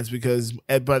Gator fans because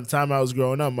by the time I was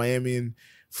growing up, Miami and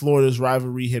Florida's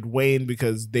rivalry had waned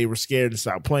because they were scared to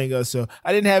stop playing us. So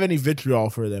I didn't have any vitriol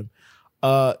for them.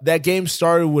 That game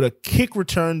started with a kick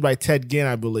return by Ted Ginn,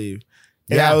 I believe.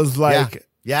 And I was like,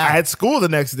 I had school the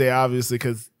next day, obviously,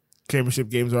 because championship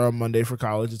games are on Monday for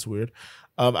college. It's weird.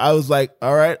 I was like,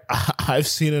 all right, I've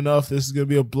seen enough. This is going to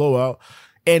be a blowout.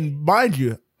 And mind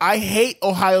you, I hate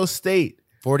Ohio State.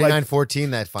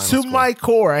 49-14 that final To score. my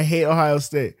core, I hate Ohio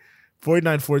State.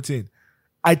 49-14.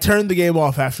 I turned the game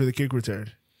off after the kick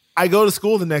return. I go to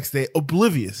school the next day,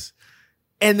 oblivious.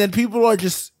 And then people are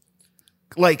just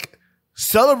like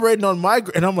celebrating on my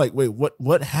and I'm like, wait,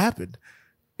 what happened?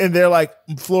 And they're like,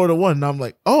 Florida won. And I'm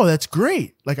like, oh, that's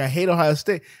great. Like, I hate Ohio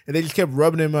State. And they just kept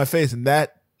rubbing it in my face. And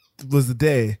that was the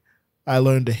day I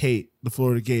learned to hate the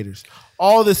Florida Gators.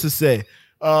 All this to say,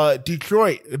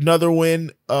 Detroit, another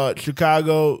win.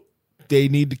 Chicago, they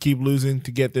need to keep losing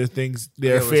to get their affairs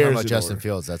we're talking about in Justin order.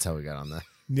 Fields. That's how we got on that.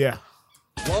 Yeah.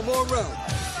 One more round.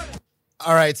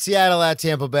 All right, Seattle at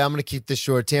Tampa Bay. I'm going to keep this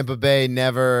short. Tampa Bay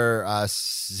never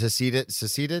never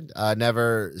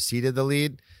ceded the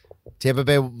lead. Tampa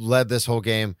Bay led this whole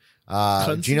game.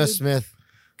 Geno Smith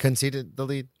conceded the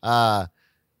lead.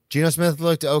 Geno Smith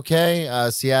looked okay.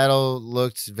 Seattle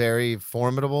looked very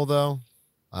formidable, though.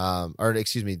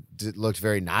 Looked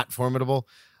very not formidable.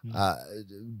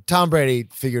 Tom Brady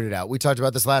figured it out. We talked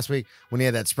about this last week when he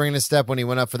had that spring in his step when he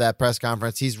went up for that press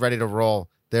conference. He's ready to roll.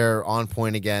 They're on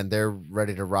point again. They're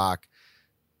ready to rock.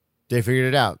 They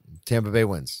figured it out. Tampa Bay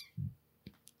wins.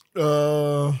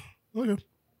 Okay.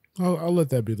 I'll let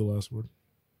that be the last word.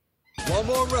 One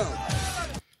more round.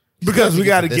 Because we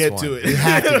got to this get one. to it. We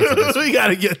have to get to this We got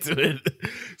to get to it.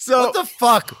 So What the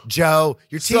fuck, Joe?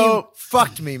 Your team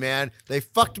fucked me, man. They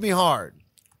fucked me hard.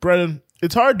 Brennan,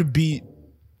 it's hard to beat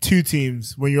two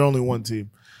teams when you're only one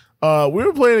team. We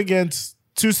were playing against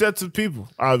two sets of people,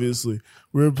 obviously.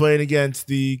 We were playing against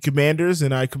the Commanders,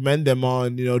 and I commend them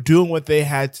on, doing what they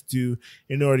had to do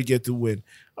in order to get the win.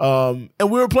 And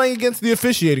we were playing against the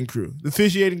officiating crew. The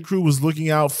officiating crew was looking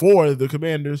out for the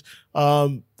Commanders.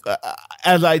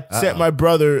 As I sent my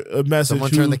brother a message.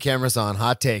 Someone turn the cameras on.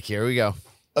 Hot take. Here we go.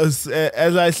 As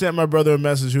I sent my brother a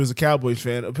message who was a Cowboys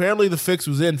fan, apparently the fix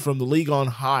was in from the league on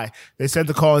high. They sent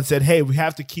the call and said, hey, we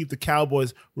have to keep the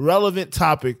Cowboys relevant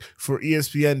topic for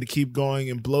ESPN to keep going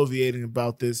and bloviating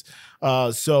about this.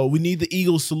 So we need the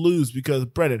Eagles to lose because,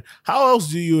 Brennan, how else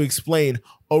do you explain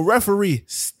a referee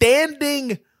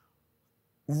standing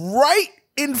right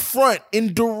in front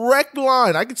in direct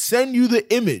line? I could send you the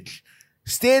image.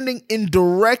 Standing in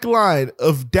direct line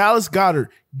of Dallas Goedert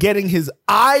getting his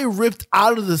eye ripped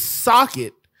out of the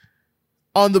socket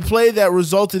on the play that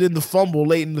resulted in the fumble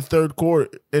late in the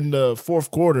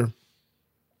fourth quarter,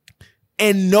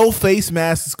 and no face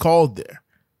mask is called there.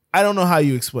 I don't know how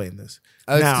you explain this.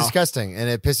 It's disgusting, and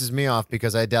it pisses me off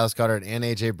because I had Dallas Goedert and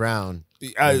A.J. Brown.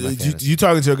 You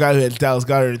talking to a guy who had Dallas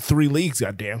Goedert in 3 leagues,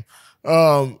 goddamn.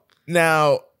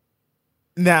 Now,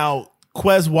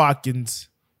 Quez Watkins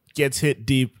gets hit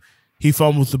deep. He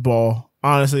fumbles the ball.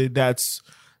 Honestly, that's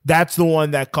the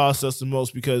one that cost us the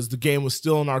most because the game was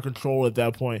still in our control at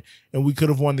that point, and we could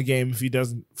have won the game if he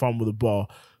doesn't fumble the ball.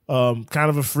 Kind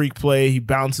of a freak play. He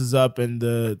bounces up, and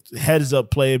the heads up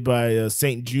play by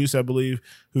St. Juice, I believe,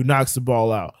 who knocks the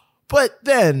ball out. But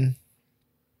then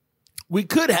we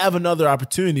could have another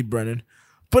opportunity, Brennan.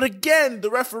 But again,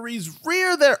 the referees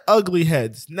rear their ugly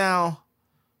heads. Now,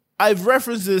 I've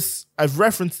referenced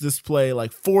this play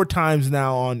like 4 times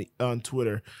now on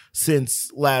Twitter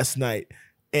since last night.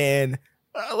 And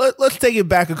let's take it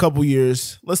back a couple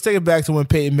years. Let's take it back to when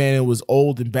Peyton Manning was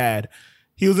old and bad.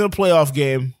 He was in a playoff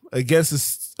game against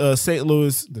the Pittsburgh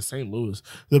Steelers. The St. Louis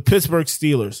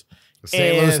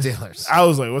Steelers. I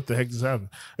was like, what the heck just happened?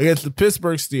 Against the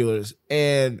Pittsburgh Steelers.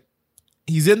 And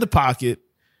he's in the pocket.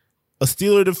 A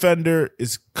Steeler defender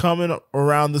is coming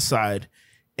around the side.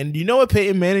 And you know what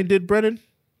Peyton Manning did, Brennan?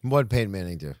 What did Peyton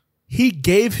Manning do? He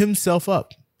gave himself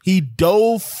up. He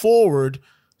dove forward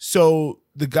so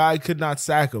the guy could not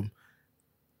sack him.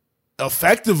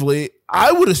 Effectively,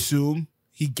 I would assume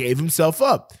he gave himself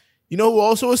up. You know who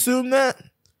also assumed that?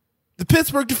 The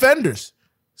Pittsburgh defenders.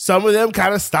 Some of them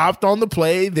kind of stopped on the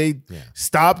play. They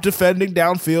stopped defending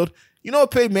downfield. You know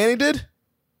what Peyton Manning did?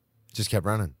 Just kept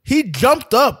running. He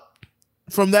jumped up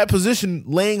from that position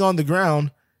laying on the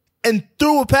ground and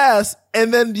threw a pass,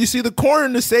 and then you see the corner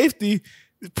and the safety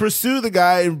pursue the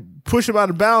guy and push him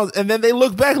out of bounds, and then they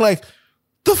look back like,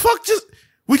 the fuck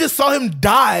we just saw him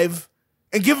dive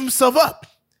and give himself up.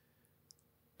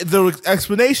 The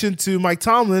explanation to Mike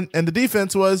Tomlin and the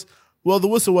defense was, well, the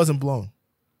whistle wasn't blown.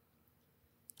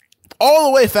 All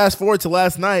the way fast forward to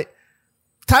last night,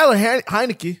 Tyler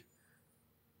Heineke,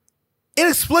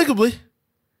 inexplicably,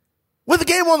 with the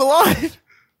game on the line,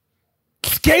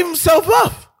 gave himself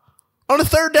up on a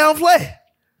 3rd down play.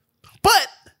 But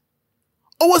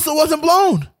a whistle wasn't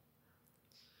blown.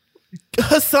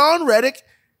 Hassan Reddick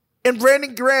and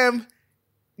Brandon Graham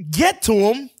get to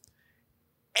him,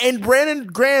 and Brandon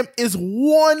Graham is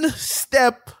 1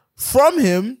 step from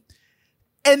him,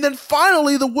 and then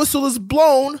finally the whistle is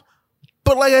blown.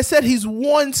 But like I said, he's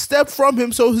 1 step from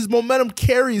him, so his momentum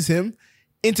carries him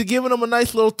into giving him a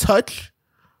nice little touch.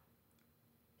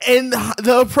 And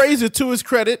the appraiser, to his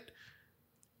credit,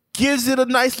 gives it a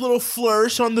nice little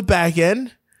flourish on the back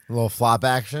end. A little flop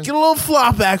action. Get a little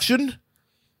flop action.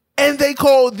 And they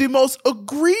call the most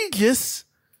egregious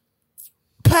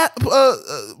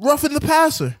roughing the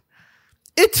passer.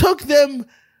 It took them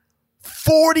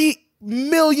 40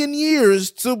 million years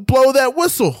to blow that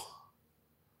whistle.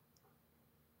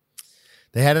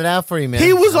 They had it out for you, man.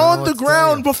 He was on the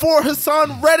ground before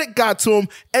Hassan Reddick got to him,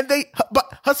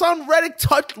 but Hassan Reddick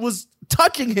was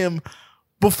touching him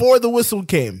before the whistle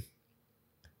came.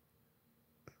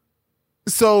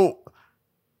 So,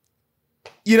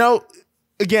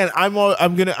 again, I'm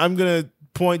gonna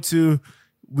point to,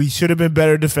 we should have been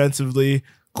better defensively.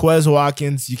 Quez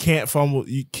Watkins, you can't fumble.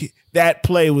 That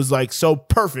play was like so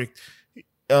perfect.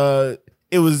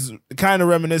 It was kind of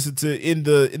reminiscent to in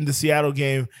the Seattle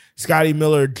game. Scotty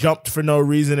Miller jumped for no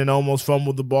reason and almost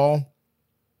fumbled the ball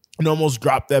and almost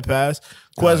dropped that pass.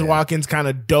 Quez Watkins kind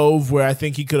of dove where I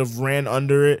think he could have ran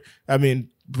under it. I mean,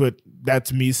 but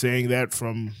that's me saying that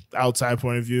from outside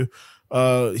point of view.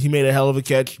 He made a hell of a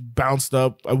catch, bounced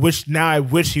up. I wish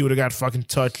he would have got fucking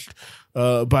touched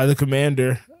by the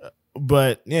commander.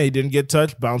 But yeah, he didn't get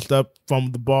touched, bounced up,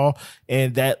 fumbled the ball,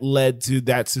 and that led to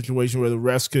that situation where the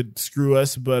refs could screw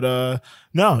us. But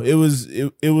no, it was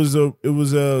a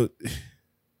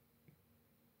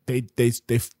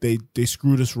they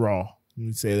screwed us raw. Let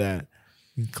me say that.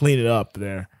 Clean it up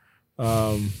there.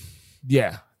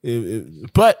 Yeah.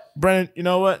 But Brennan, you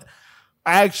know what?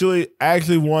 I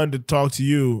actually wanted to talk to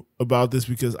you about this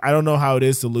because I don't know how it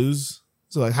is to lose.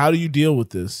 So like, how do you deal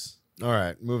with this? All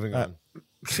right, moving on.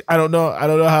 I don't know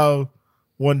how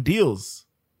one deals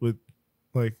with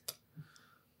like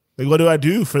what do I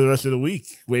do for the rest of the week?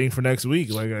 Waiting for next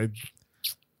week. One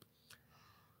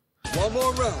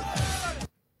more round.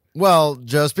 Well,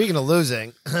 Joe, speaking of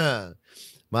losing,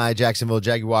 my Jacksonville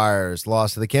Jaguars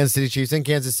lost to the Kansas City Chiefs in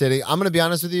Kansas City. I'm going to be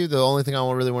honest with you. The only thing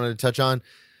I really wanted to touch on,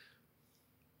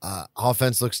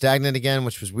 offense looked stagnant again,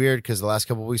 which was weird because the last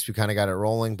couple of weeks we kind of got it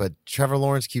rolling. But Trevor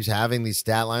Lawrence keeps having these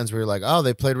stat lines where you're like, oh,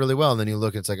 they played really well. And then you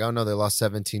look, it's like, oh, no, they lost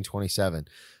 17-27.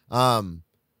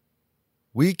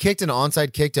 We kicked an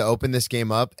onside kick to open this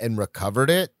game up and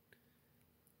recovered it.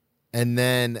 And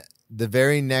then the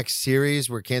very next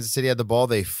series where Kansas City had the ball,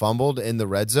 they fumbled in the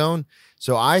red zone.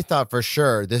 So I thought for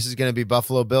sure this is going to be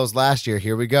Buffalo Bills last year.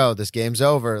 Here we go. This game's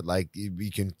over. Like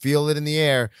you can feel it in the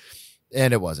air.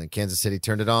 And it wasn't. Kansas City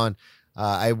turned it on.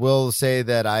 I will say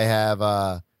that I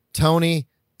have Tony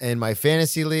in my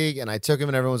fantasy league, and I took him,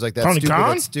 and everyone's like, "That's Tony stupid. Khan?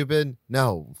 That's stupid."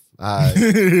 No,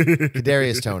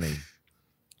 Kadarius Tony,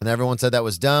 and everyone said that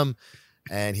was dumb.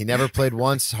 And he never played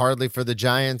once, hardly for the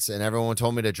Giants, and everyone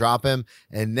told me to drop him.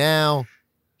 And now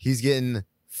he's getting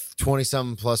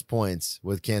 20-something plus points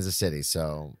with Kansas City.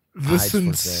 So the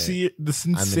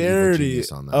sincerity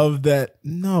of that.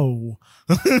 No.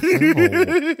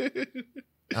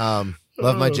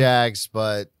 Love my Jags,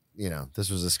 but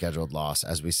this was a scheduled loss,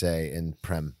 as we say in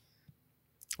Prem.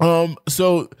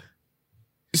 So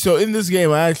in this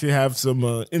game, I actually have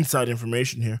some inside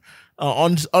information here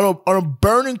on a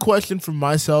burning question from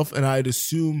myself, and I'd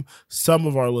assume some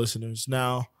of our listeners.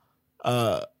 Now,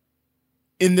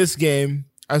 in this game,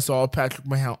 I saw Patrick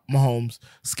Mahomes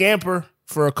scamper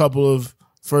for a couple of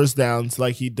first downs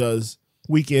like he does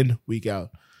week in, week out.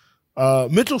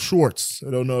 Mitchell Schwartz,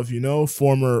 I don't know if you know,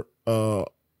 former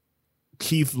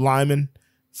Chief lineman,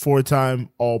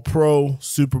 4-time All-Pro,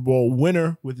 Super Bowl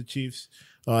winner with the Chiefs,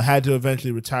 had to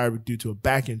eventually retire due to a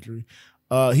back injury.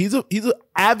 He's an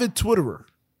avid Twitterer.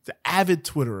 He's an avid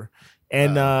Twitterer.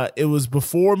 And it was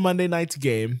before Monday night's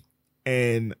game,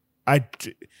 and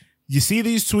you see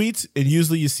these tweets, and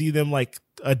usually you see them like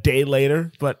a day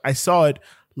later, but I saw it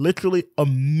literally a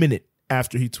minute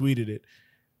after he tweeted it.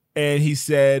 And he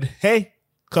said, hey,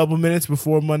 couple minutes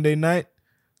before Monday night,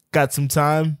 got some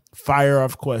time, fire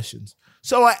off questions.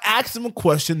 So I asked him a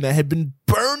question that had been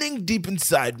burning deep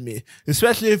inside me,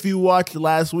 especially if you watched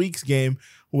last week's game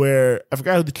where I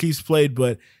forgot who the Chiefs played,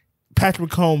 but Patrick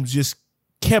Mahomes just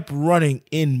kept running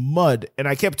in mud. And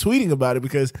I kept tweeting about it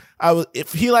because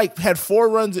if he had 4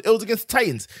 runs, it was against the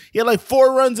Titans. He had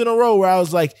 4 runs in a row where I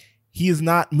was like, he is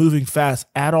not moving fast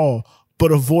at all,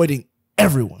 but avoiding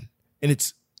everyone. And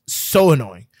it's so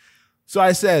annoying. So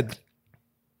I said,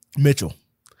 Mitchell,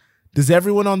 does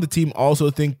everyone on the team also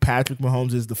think Patrick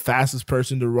Mahomes is the fastest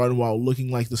person to run while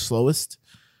looking like the slowest?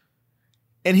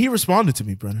 And he responded to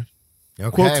me, Brennan.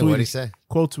 Okay, what did he say?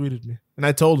 Quote tweeted me. And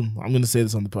I told him, I'm going to say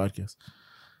this on the podcast.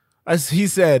 He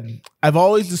said, I've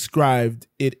always described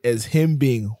it as him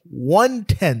being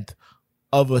 1/10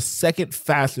 of a second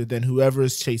faster than whoever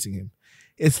is chasing him.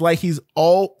 It's like he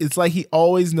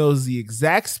always knows the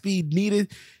exact speed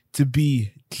needed to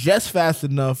be just fast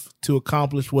enough to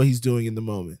accomplish what he's doing in the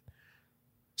moment.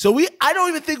 So I don't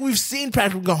even think we've seen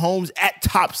Patrick Mahomes at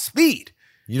top speed.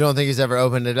 You don't think he's ever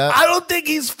opened it up? I don't think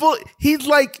he's full. He's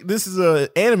like, this is an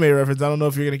anime reference. I don't know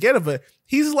if you're going to get it, but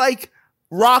he's like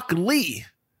Rock Lee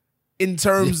in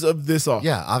terms of this off.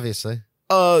 Yeah, obviously.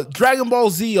 Dragon Ball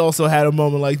Z also had a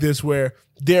moment like this where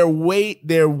they're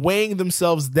weighing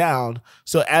themselves down.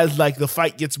 So as the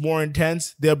fight gets more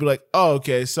intense, they'll be like, oh,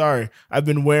 okay, sorry. I've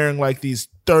been wearing these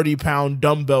 30-pound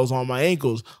dumbbells on my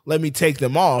ankles. Let me take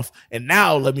them off. And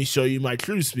now let me show you my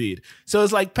true speed. So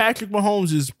it's like Patrick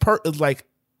Mahomes is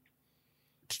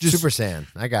just Super Saiyan.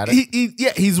 I got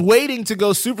it. He's waiting to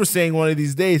go Super Saiyan one of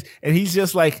these days. And he's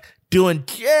just doing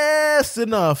just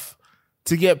enough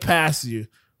to get past you.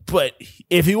 But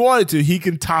if he wanted to, he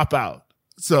can top out.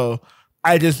 So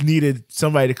I just needed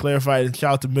somebody to clarify it. And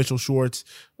shout out to Mitchell Schwartz.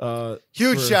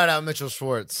 Huge shout out, Mitchell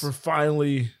Schwartz. For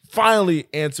finally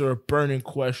answer a burning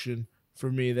question for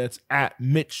me. That's at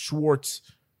Mitch Schwartz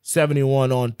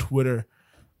 71 on Twitter.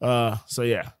 So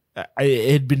yeah,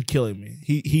 it had been killing me.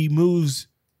 He moves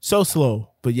so slow,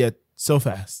 but yet so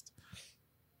fast.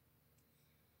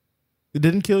 It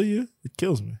didn't kill you. It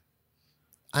kills me.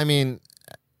 I mean,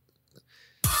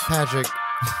 Patrick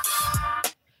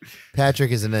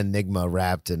is an enigma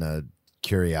wrapped in a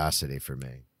curiosity for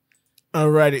me.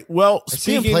 Alrighty. Well, I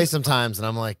see him play sometimes, and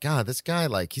I'm like, God, this guy,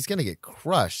 like, he's gonna get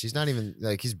crushed. He's not even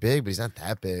like he's big, but he's not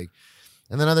that big.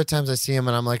 And then other times I see him,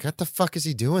 and I'm like, what the fuck is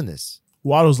he doing this?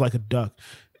 Waddle's like a duck.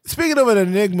 Speaking of an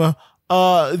enigma,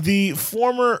 the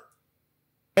former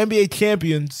NBA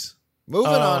champions.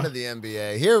 Moving on to the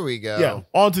NBA. Here we go. Yeah,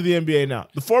 on to the NBA now.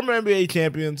 The former NBA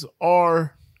champions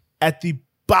are at the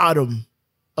bottom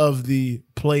of the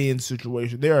play-in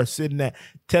situation. They are sitting at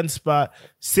 10th spot,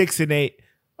 6-8.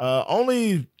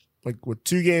 Only like with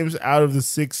 2 games out of the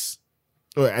 6.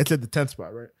 Oh, I said the 10th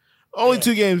spot, right? Only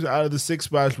 2 games out of the 6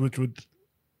 spots, which would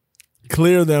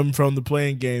clear them from the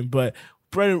playing game. But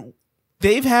Brennan,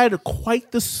 they've had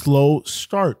quite the slow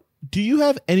start. Do you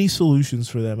have any solutions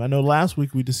for them? I know last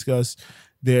week we discussed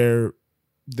their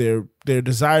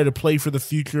desire to play for the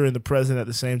future and the present at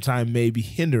the same time may be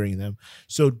hindering them.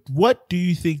 So what do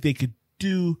you think they could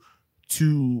do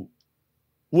to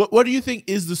what do you think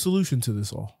is the solution to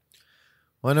this all?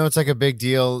 Well, I know it's like a big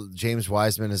deal. James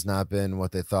Wiseman has not been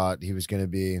what they thought he was going to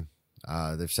be.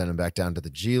 They've sent him back down to the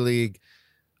G League.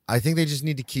 I think they just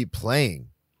need to keep playing.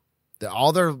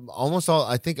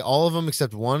 I think all of them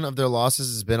except one of their losses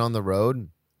has been on the road.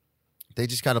 They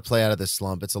just got to play out of this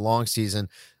slump. It's a long season.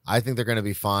 I think they're going to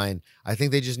be fine. I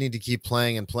think they just need to keep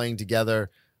playing and playing together.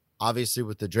 Obviously,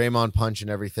 with the Draymond punch and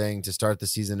everything to start the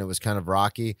season, it was kind of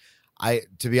rocky.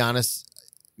 To be honest,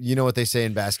 you know what they say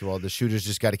in basketball, the shooters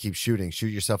just got to keep shooting. Shoot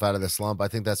yourself out of the slump. I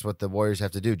think that's what the Warriors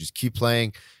have to do. Just keep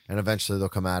playing, and eventually they'll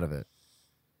come out of it.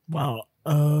 Wow.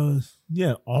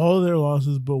 Yeah, all their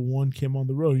losses but one came on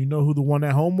the road. You know who the one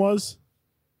at home was?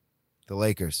 The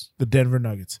Lakers. The Denver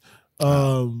Nuggets.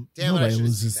 Damn it, I nobody should've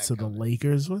loses seen to that the coming.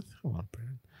 Lakers. What? Come on,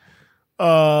 Brandon.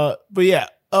 But yeah.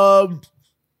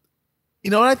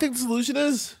 You know what I think the solution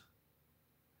is?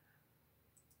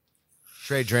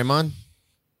 Trade Draymond?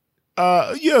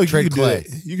 Yeah, you Trade could do Clay.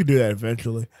 that. You could do that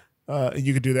eventually.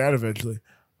 You could do that eventually.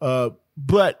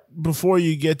 But before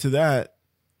you get to that,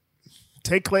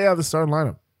 take Clay out of the starting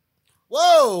lineup.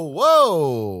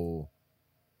 Whoa.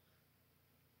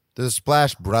 The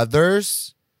Splash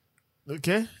Brothers.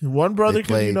 Okay, one brother They could,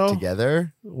 play you know,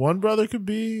 together. one brother could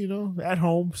be, you know, at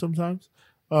home sometimes.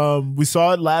 We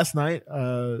saw it last night. I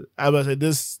was about to say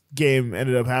this game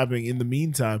ended up happening in the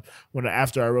meantime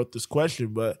after I wrote this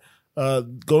question, but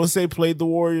Golden State played the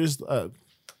Warriors. Golden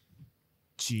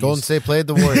State played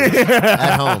the Warriors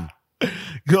at home.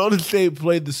 Golden State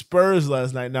played the Spurs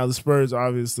last night. Now the Spurs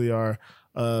obviously are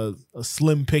a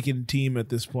slim picking team at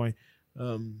this point,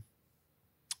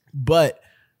 but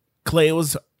Clay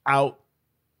was out.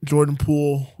 Jordan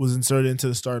Poole was inserted into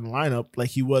the starting lineup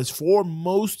like he was for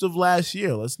most of last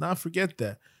year. Let's not forget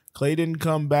that. Clay didn't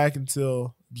come back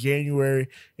until January,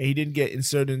 and he didn't get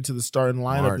inserted into the starting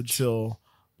lineup until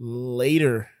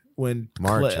later when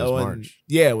March.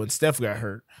 when Steph got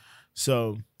hurt.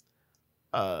 So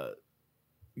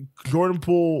Jordan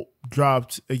Poole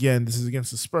dropped again. This is against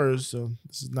the Spurs, so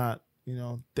this is not, you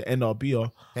know, the end all be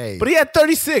all. Hey, But he had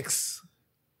 36.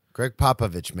 Greg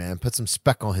Popovich, man, put some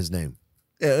spec on his name.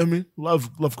 Yeah, I mean, love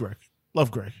Greg.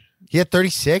 Love Greg. He had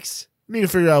 36. Need to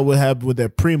figure out what happened with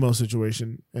that Primo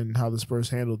situation and how the Spurs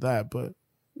handled that, but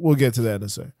we'll get to that in a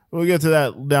second. We'll get to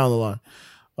that down the line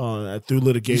through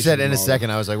litigation. You said in and a all second.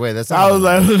 I was like, wait, that's not. I was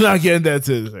like, I'm not getting that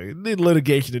to in a second. Need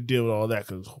litigation to deal with all that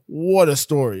because what a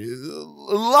story.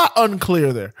 A lot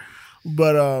unclear there.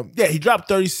 But yeah, he dropped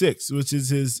 36, which is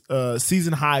his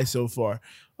season high so far.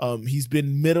 He's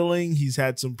been middling. He's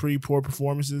had some pretty poor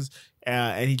performances,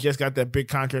 and he just got that big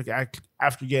contract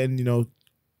after getting, you know,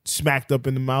 smacked up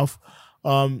in the mouth.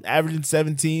 Averaging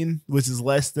 17, which is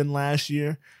less than last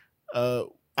year.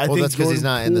 I think that's because he's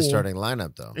not in the Poole- starting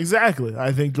lineup, though. Exactly.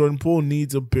 I think Jordan Poole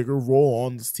needs a bigger role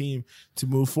on this team to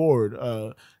move forward.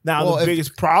 Now, the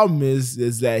biggest problem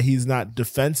is that he's not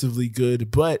defensively good,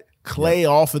 but Clay,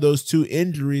 off of those 2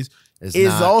 injuries,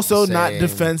 is also not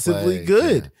defensively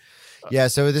good. Yeah,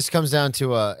 so this comes down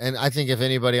to and I think if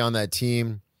anybody on that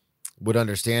team would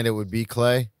understand, it would be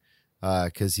Clay,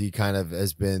 because he kind of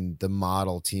has been the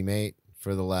model teammate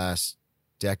for the last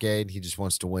decade. He just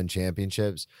wants to win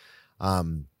championships.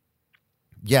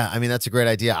 Yeah, I mean, that's a great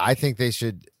idea. I think they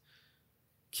should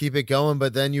keep it going,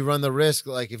 but then you run the risk,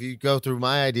 like if you go through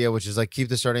my idea, which is like keep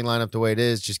the starting lineup the way it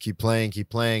is, just keep playing.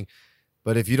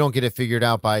 But if you don't get it figured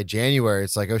out by January,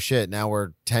 it's like, oh shit, now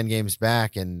we're 10 games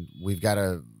back and we've got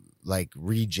to like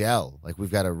re-gel. Like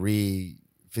we've got to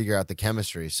figure out the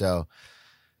chemistry. So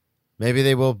maybe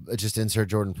they will just insert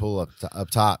Jordan Poole up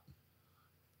top.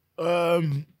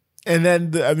 And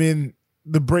then, I mean,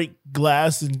 the break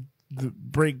glass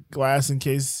in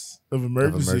case of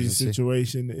emergency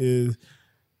situation is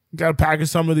you got to package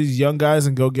some of these young guys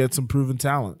and go get some proven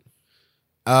talent.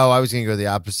 Oh, I was going to go the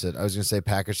opposite. I was going to say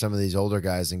package some of these older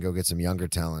guys and go get some younger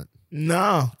talent.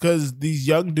 No, because these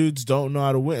young dudes don't know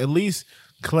how to win. At least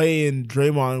Clay and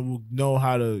Draymond will know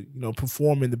how to,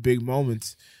 perform in the big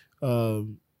moments.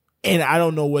 And I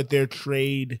don't know what their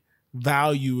trade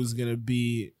value is going to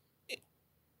be.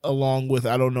 Along with,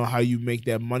 I don't know how you make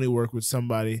that money work with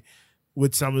somebody,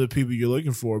 with some of the people you're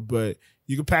looking for. But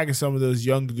you can package some of those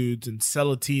young dudes and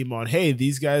sell a team on, hey,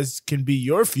 these guys can be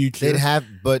your future.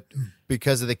 But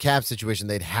because of the cap situation,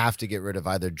 they'd have to get rid of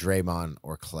either Draymond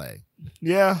or Clay.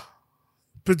 Yeah.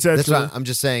 Potentially. That's what I'm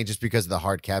just saying, just because of the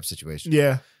hard cap situation.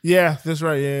 Yeah, that's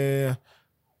right.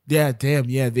 Yeah. Damn.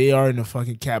 Yeah, they are in a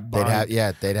fucking cap bind.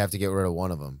 They'd have to get rid of one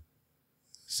of them.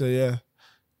 So yeah,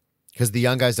 because the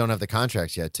young guys don't have the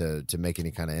contracts yet to make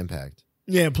any kind of impact.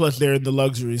 Yeah, plus they're in the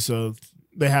luxury, so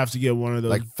they have to get one of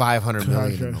those, like $500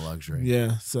 million in the luxury.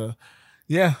 Yeah. So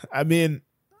yeah, I mean,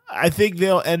 I think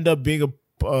they'll end up being in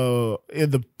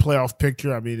the playoff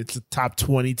picture. I mean, it's the top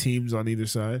 20 teams on either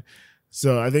side.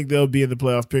 So I think they'll be in the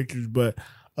playoff pictures, but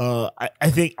I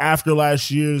think after last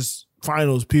year's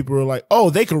finals, people were like, "Oh,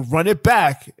 they could run it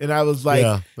back," and I was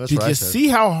like, "Did you see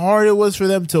how hard it was for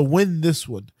them to win this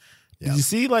one? Did you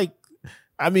see, when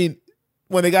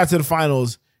they got to the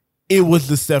finals, it was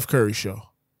the Steph Curry show.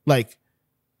 Like,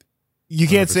 you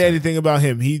can't 100%. Say anything about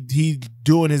him. He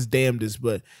doing his damnedest,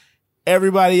 but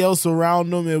everybody else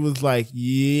around him, it was like,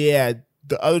 yeah,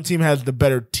 the other team has the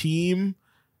better team,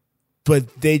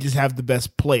 but they just have the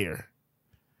best player.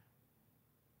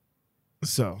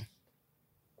 So,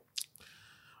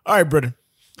 all right, brother.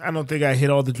 I don't think I hit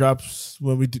all the drops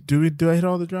when we do. Do I hit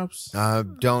all the drops?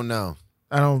 Don't know.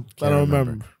 I don't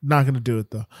remember. Not gonna do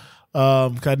it though.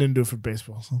 'Cause I didn't do it for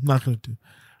baseball, so I'm not gonna do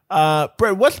it.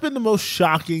 Brett, what's been the most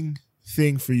shocking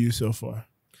thing for you so far?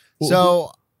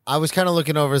 So I was kind of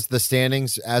looking over the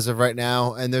standings as of right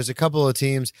now, and there's a couple of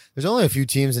teams. There's only a few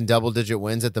teams in double-digit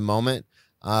wins at the moment.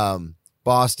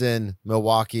 Boston,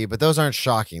 Milwaukee, but those aren't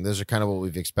shocking. Those are kind of what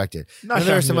we've expected. And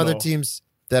there are some other teams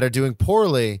that are doing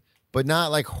poorly, but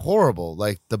not like horrible.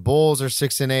 Like the Bulls are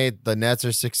 6-8, the Nets are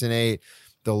 6-8,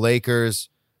 the Lakers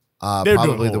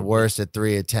probably the worst at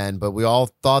 3-10. But we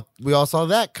all saw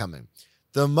that coming.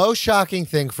 The most shocking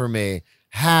thing for me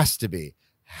has to be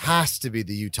the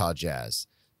Utah Jazz.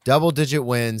 Double-digit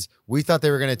wins. We thought they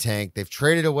were going to tank. They've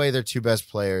traded away their two best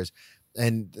players,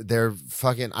 and they're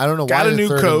fucking. I don't know why. Got a new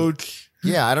coach.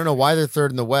 Yeah, I don't know why they're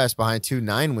third in the West behind two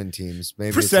 9-win teams.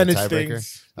 Maybe percentage it's a tiebreaker.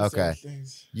 Things. Okay.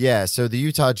 Yeah, so the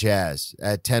Utah Jazz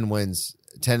at 10 wins,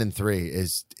 10-3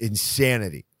 is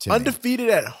insanity to me.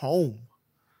 Undefeated at home.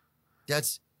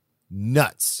 That's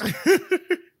nuts.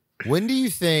 When do you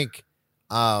think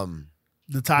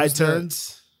the tide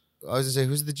turns? I was going to say,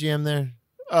 who's the GM there?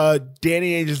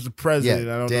 Danny Ainge is the president.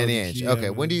 Yeah, I don't Danny know Ainge. Okay,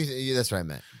 when do you? That's what I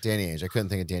meant. Danny Ainge. I couldn't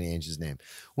think of Danny Ainge's name.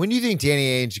 When do you think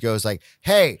Danny Ainge goes like,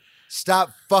 "Hey,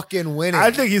 stop fucking winning"?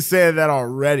 I think he's saying that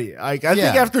already. Like, I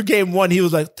think after game one, he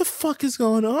was like, "What the fuck is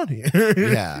going on here?"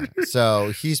 Yeah.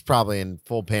 So he's probably in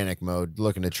full panic mode,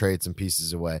 looking to trade some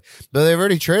pieces away. But they've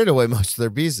already traded away most of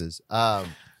their pieces.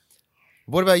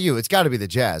 What about you? It's got to be the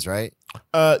Jazz, right?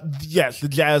 Yes, the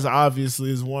Jazz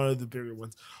obviously is one of the bigger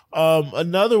ones.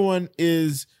 Another one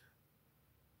is,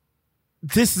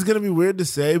 this is going to be weird to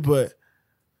say, but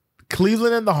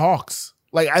Cleveland and the Hawks.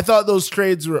 Like, I thought those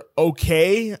trades were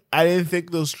okay. I didn't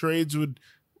think those trades would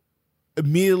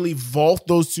immediately vault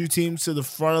those two teams to the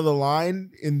front of the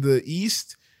line in the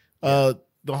East. The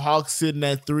Hawks sitting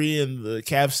at 3 and the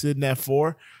Cavs sitting at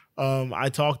 4. I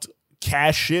talked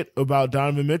cash shit about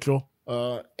Donovan Mitchell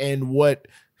and what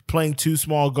playing two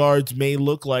small guards may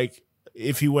look like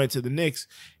if he went to the Knicks.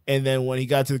 And then when he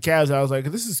got to the Cavs, I was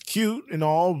like, this is cute and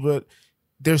all, but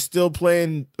they're still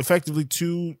playing effectively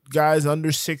two guys under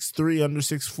 6'3", under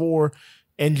 6'4",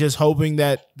 and just hoping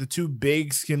that the two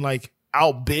bigs can like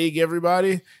out big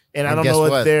everybody. And I don't know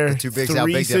what their two bigs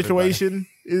 3 situation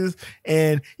is.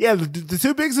 And yeah, the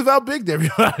two bigs have out bigged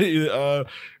everybody.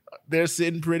 They're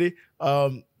sitting pretty.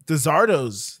 The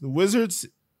Zardos, the Wizards,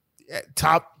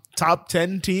 top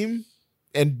 10 team,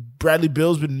 and Bradley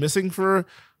Beal's been missing for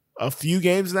a few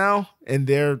games now, and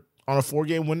they're on a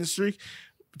 4-game winning streak.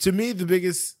 To me, the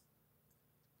biggest,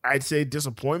 I'd say,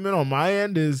 disappointment on my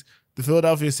end is the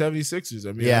Philadelphia 76ers.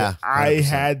 I mean, I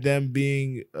had them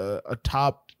being a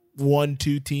top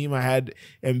 1-2 team. I had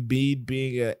Embiid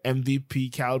being an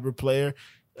MVP caliber player.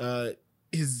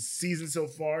 His season so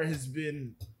far has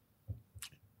been,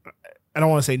 I don't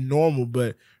want to say normal,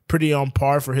 but pretty on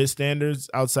par for his standards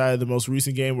outside of the most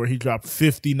recent game where he dropped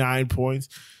 59 points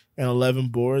and 11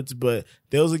 boards. But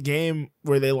there was a game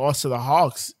where they lost to the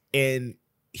Hawks and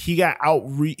he got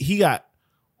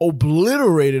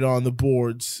obliterated on the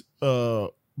boards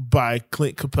by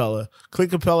Clint Capella.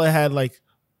 Clint Capella had like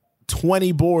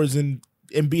 20 boards and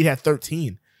Embiid had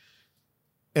 13.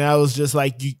 And I was just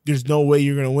like, there's no way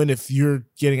you're going to win if you're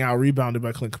getting out rebounded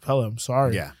by Clint Capella. I'm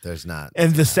sorry. Yeah, there's not.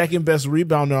 And the second best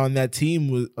rebounder on that team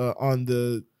was on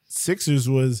the Sixers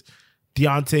was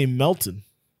D'Anthony Melton.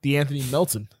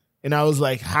 And I was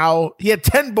like, how? He had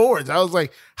 10 boards. I was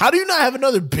like, how do you not have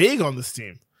another big on this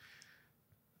team?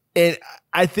 And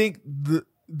I think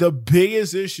the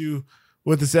biggest issue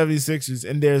with the 76ers,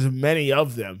 and there's many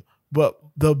of them, but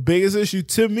the biggest issue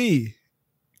to me,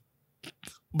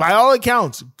 by all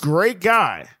accounts, great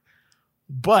guy,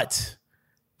 but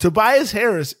Tobias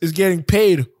Harris is getting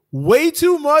paid way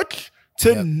too much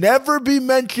to never be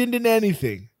mentioned in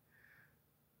anything.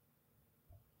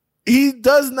 He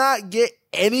does not get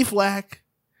any flack.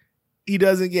 He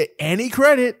doesn't get any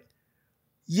credit,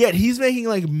 yet he's making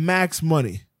like max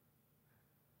money.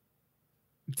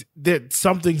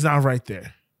 Something's not right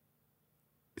there.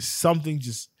 Something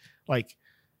just like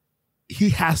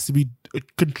he has to be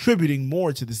contributing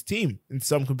more to this team in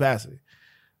some capacity.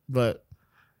 But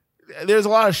there's a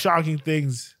lot of shocking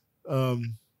things.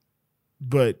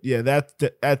 But yeah,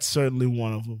 that's certainly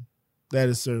one of them. That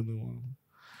is certainly one of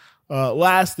them.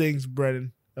 Last things,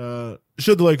 Brennan.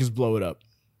 Should the Lakers blow it up?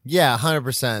 Yeah,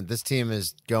 100%. This team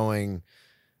is going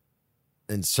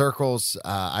in circles.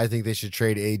 I think they should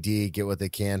trade AD, get what they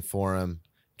can for him,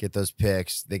 get those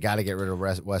picks. They got to get rid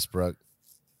of Westbrook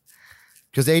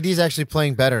because AD is actually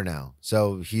playing better now.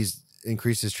 So he's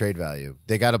increased his trade value.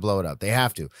 They got to blow it up. They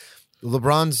have to.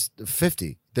 LeBron's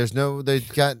 50.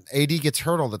 AD gets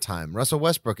hurt all the time. Russell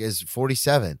Westbrook is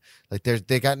 47. Like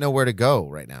they got nowhere to go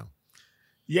right now.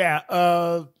 Yeah.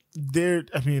 I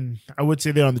would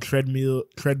say they're on the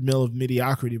treadmill of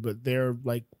mediocrity, but they're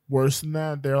like worse than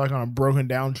that. They're like on a broken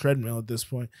down treadmill at this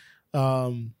point.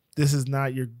 This is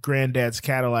not your granddad's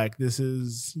Cadillac. This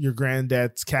is your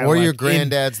granddad's Cadillac. Or your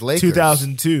granddad's Lakers.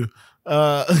 2002.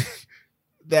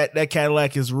 That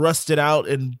Cadillac is rusted out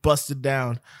and busted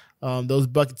down. Those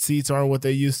bucket seats aren't what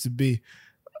they used to be.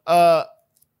 In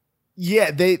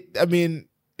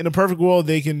a perfect world,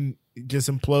 they can just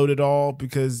implode it all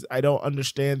because I don't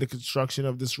understand the construction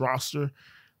of this roster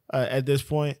at this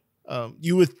point.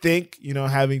 You would think,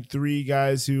 having three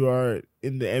guys who are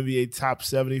in the NBA top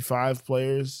 75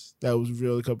 players, that was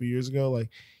revealed a couple years ago. Like,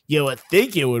 you would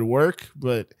think it would work,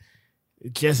 but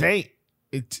it just ain't.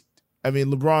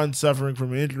 LeBron's suffering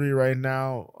from an injury right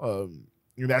now.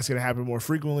 That's going to happen more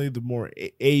frequently the more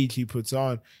age he puts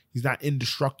on. He's not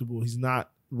indestructible. He's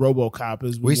not RoboCop.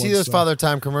 As we see those Father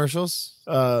Time commercials.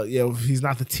 He's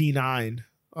not the T9.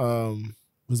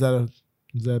 Was that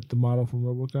the model from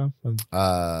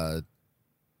RoboCop?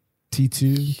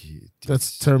 T2.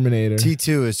 That's Terminator.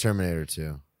 T2 is Terminator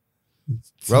 2.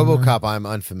 RoboCop, I'm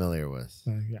unfamiliar with.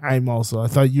 I'm also. I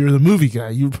thought you were the movie guy.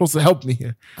 You were supposed to help me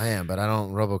here. I am, but I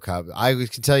don't RoboCop. I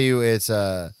can tell you it's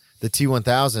the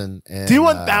T1000. And,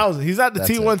 T1000. He's not the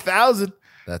T1000. It.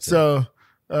 That's so.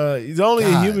 He's only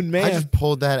a human man. I just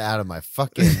pulled that out of my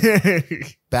fucking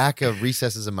back of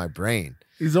recesses of my brain.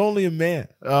 He's only a man.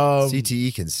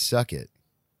 CTE can suck it.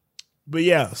 But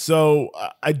yeah, so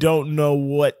I don't know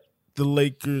what the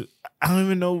Lakers. I don't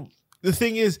even know. The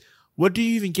thing is, what do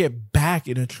you even get back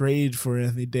in a trade for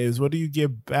Anthony Davis? What do you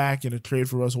get back in a trade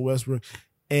for Russell Westbrook?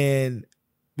 And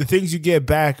the things you get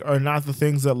back are not the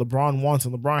things that LeBron wants,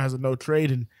 and LeBron has a no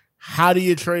trade. And how do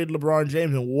you trade LeBron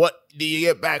James, and what do you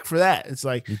get back for that? It's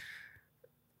like,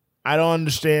 I don't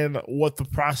understand what the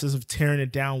process of tearing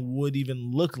it down would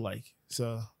even look like.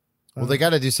 So, well, they got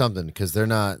to do something because they're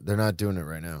not doing it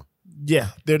right now. Yeah,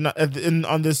 they're not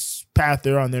on this path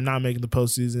they're on. They're not making the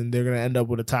postseason. They're going to end up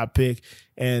with a top pick,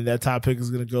 and that top pick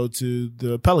is going to go to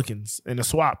the Pelicans in a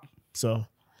swap. So,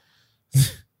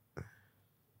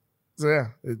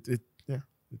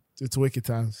 it's wicked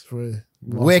times for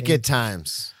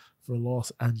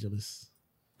Los Angeles.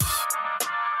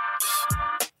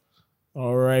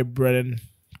 All right, Brennan.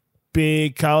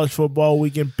 Big college football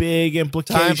weekend, big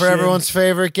implications. Time for everyone's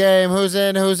favorite game. Who's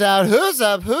in, who's out, who's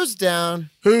up, who's down?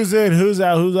 Who's in, who's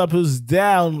out, who's up, who's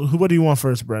down? What do you want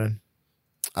first, Brennan?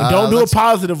 And don't do a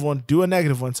positive one. Do a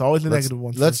negative one. It's always the negative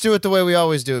one. Let's do it the way we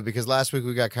always do it because last week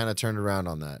we got kind of turned around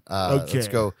on that. Okay. Let's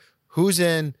go. Who's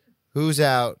in, who's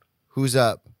out, who's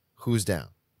up, who's down?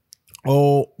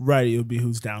 Oh, right. It would be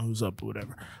who's down, who's up, or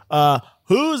whatever.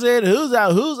 Who's in, who's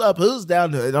out, who's up, who's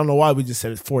down. I don't know why we just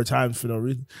said it 4 times for no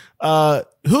reason.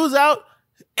 Who's out?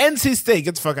 NC State,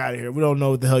 get the fuck out of here. We don't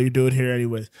know what the hell you're doing here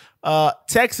anyways.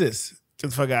 Texas, get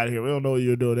the fuck out of here. We don't know what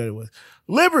you're doing anyways.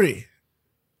 Liberty,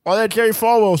 all that Jerry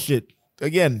Falwell shit.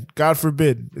 Again, God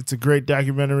forbid. It's a great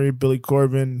documentary. Billy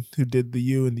Corbin, who did the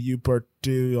U and the U Part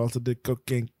 2. He also did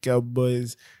Cocaine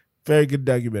Cowboys. Very good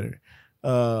documentary.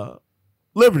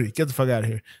 Liberty, get the fuck out of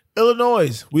here.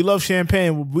 Illinois, we love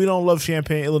Champaign. We don't love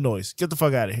Champaign, Illinois. Get the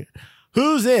fuck out of here.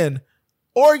 Who's in?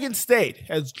 Oregon State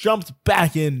has jumped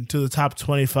back into the top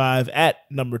 25 at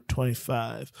number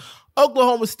 25.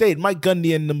 Oklahoma State, Mike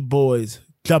Gundy and them boys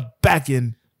jump back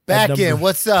in. Back in.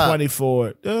 What's up?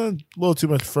 24. A little too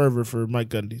much fervor for Mike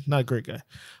Gundy. Not a great guy.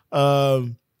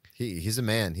 He's a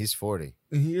man. He's 40.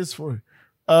 He is 40.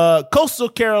 Coastal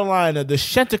Carolina, the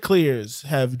Chanticleers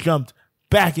have jumped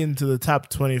back into the top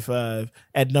 25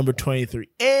 at number 23.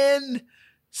 And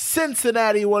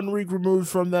Cincinnati, 1 week removed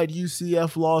from that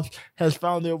UCF loss, has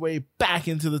found their way back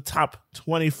into the top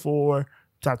 25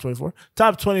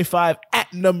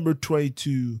 at number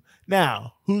 22.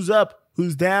 Now, who's up?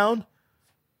 Who's down?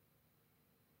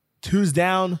 Who's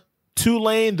down?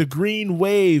 Tulane, the Green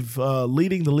Wave,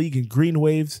 leading the league in green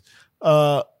waves,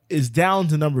 is down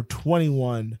to number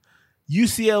 21.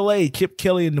 UCLA, Chip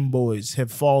Kelly and them boys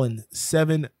have fallen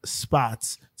 7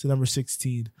 spots to number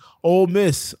 16. Ole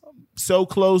Miss, so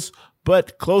close,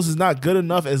 but close is not good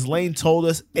enough, as Lane told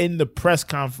us in the press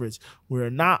conference. We're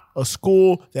not a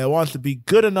school that wants to be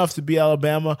good enough to beat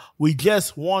Alabama. We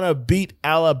just want to beat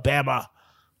Alabama.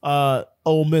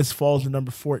 Ole Miss falls to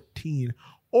number 14.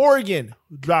 Oregon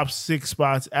drops 6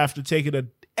 spots after taking a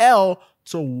L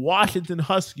to Washington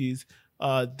Huskies.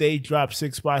 They dropped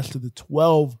 6 spots to the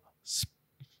 12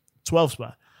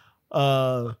 spot.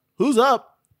 Who's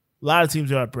up? A lot of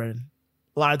teams are up, Brandon.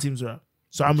 A lot of teams are up.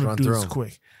 So I'm going to do this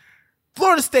quick.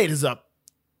 Florida State is up.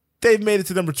 They've made it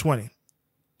to number 20.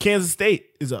 Kansas State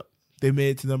is up. They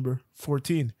made it to number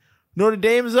 14. Notre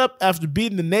Dame is up after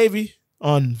beating the Navy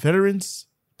on Veterans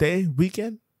Day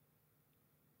weekend.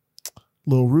 A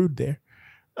little rude there.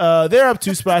 They're up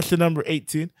 2 spots to number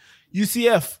 18.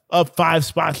 UCF up 5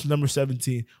 spots to number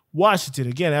 17. Washington,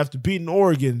 again, after beating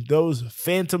Oregon, those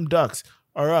Phantom Ducks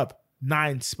are up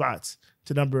 9 spots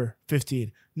to number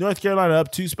 15. North Carolina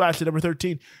up 2 spots to number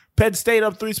 13. Penn State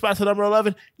up 3 spots to number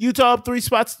 11. Utah up 3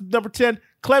 spots to number 10.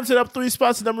 Clemson up 3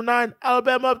 spots to number 9.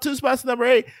 Alabama up 2 spots to number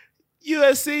 8.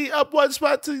 USC up 1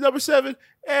 spot to number 7.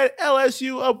 And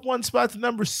LSU up 1 spot to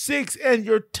number 6. And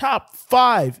your top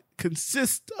 5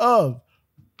 consists of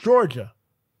Georgia,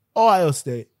 Ohio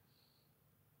State,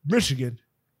 Michigan,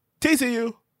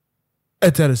 TCU,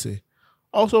 and Tennessee.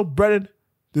 Also, Brennan,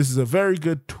 this is a very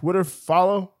good Twitter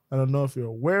follow. I don't know if you're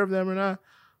aware of them or not,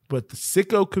 but the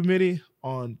Sicko Committee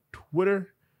on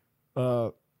Twitter,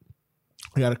 I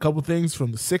got a couple things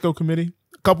from the Sicko Committee.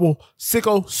 A couple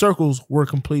Sicko Circles were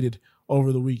completed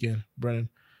over the weekend, Brennan.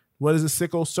 What is a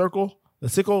Sicko Circle? The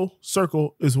Sicko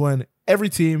Circle is when every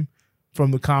team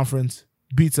from the conference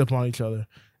beats up on each other.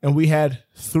 And we had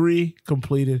 3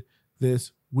 completed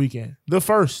this weekend. The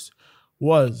first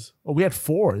was, we had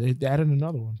 4. They added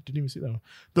another one. Didn't even see that one.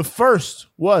 The first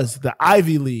was the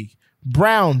Ivy League.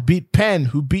 Brown beat Penn,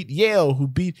 who beat Yale, who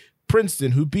beat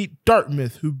Princeton, who beat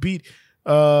Dartmouth, who beat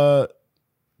Columbia,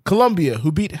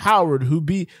 who beat Howard, who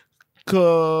beat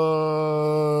Cornell,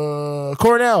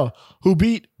 who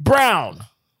beat Brown.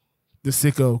 The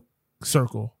Sicko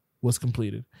Circle was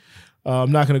completed.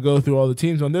 I'm not going to go through all the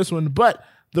teams on this one, but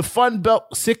the Fun Belt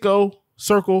Sicko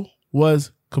Circle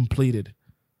was completed.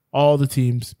 All the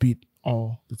teams beat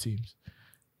all the teams.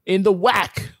 In the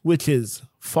WAC, which is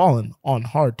fallen on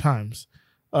hard times,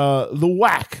 the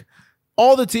WAC,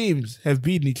 all the teams have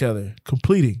beaten each other,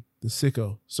 completing the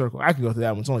Sicko Circle. I can go through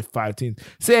that one. It's only 5 teams.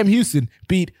 Sam Houston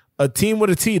beat a team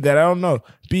with a T that I don't know,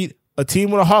 beat a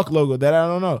team with a Hawk logo that I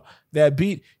don't know, that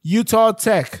beat Utah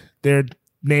Tech, their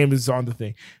name is on the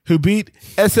thing, who beat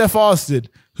SF Austin,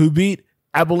 who beat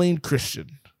Abilene Christian.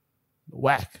 The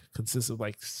WAC consists of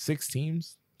like 6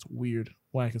 teams. It's weird.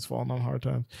 WAC has fallen on hard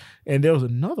times. And there was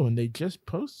another one they just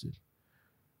posted.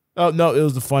 Oh, no, it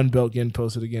was the Fun Belt getting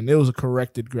posted again. It was a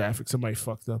corrected graphic. Somebody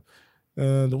fucked up.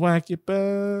 The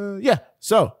WAC. Yeah.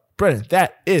 So, Brennan,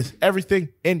 that is everything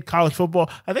in college football.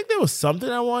 I think there was something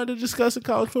I wanted to discuss in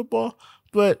college football,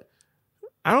 but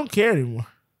I don't care anymore.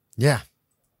 Yeah.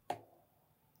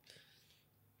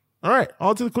 All right,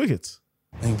 on to the quick hits.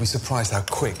 And you'll be surprised how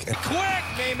quick.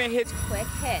 Name hits. Quick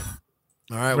hits.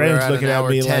 All right, Brandon's we're at looking an at hour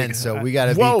me 10, like, so we got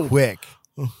to whoa. be quick.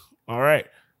 All right.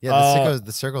 Yeah,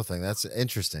 the circle thing. That's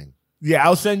interesting. Yeah,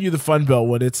 I'll send you the Fun Belt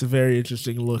one. It's a very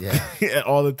interesting look at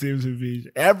all the teams who beat each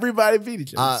other. Everybody beat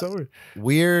each other. So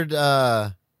weird.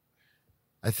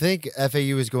 I think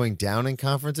FAU is going down in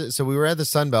conferences. So we were at the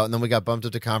Sun Belt, and then we got bumped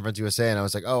up to Conference USA, and I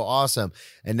was like, oh, awesome.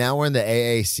 And now we're in the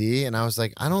AAC, and I was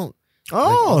like, I don't.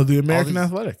 The American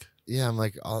Athletic. Yeah, I'm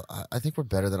like, I think we're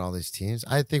better than all these teams.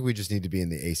 I think we just need to be in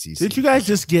the ACC. Did you guys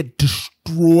just get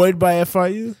destroyed by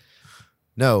FIU?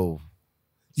 No.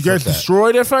 You guys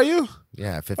destroyed FIU?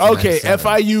 Yeah. Okay,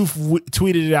 FIU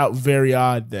tweeted it out very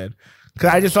odd then. Because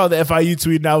I just saw the FIU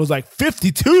tweet and I was like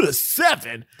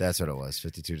 52-7. That's what it was,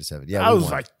 52-7. Yeah, I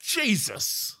was like,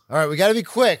 Jesus. All right, we got to be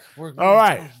quick. All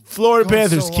right, Florida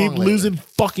Panthers keep losing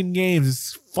fucking games.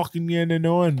 It's fucking getting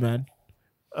annoying, man.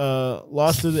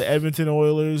 Lost to the Edmonton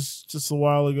Oilers just a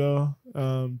while ago.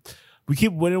 We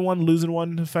keep winning one, losing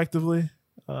one effectively.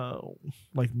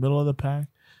 Like middle of the pack.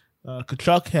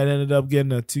 Kachuk had ended up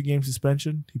getting a 2-game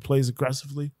suspension. He plays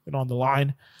aggressively and on the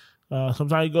line.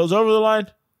 Sometimes he goes over the line.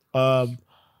 I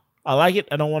like it.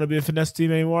 I don't want to be a finesse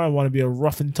team anymore. I want to be a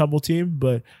rough and tumble team.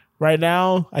 But right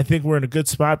now, I think we're in a good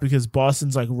spot because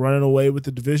Boston's like running away with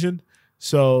the division.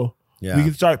 So we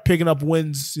can start picking up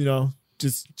wins,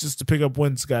 just to pick up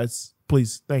wins, guys.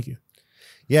 Please. Thank you.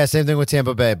 Yeah, same thing with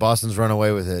Tampa Bay. Boston's run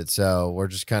away with it. So we're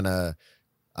just kind of,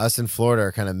 us and Florida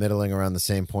are kind of middling around the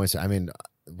same points. I mean,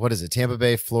 what is it? Tampa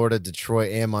Bay, Florida,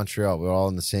 Detroit, and Montreal. We're all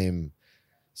in the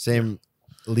same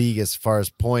league as far as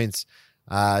points.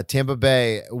 Tampa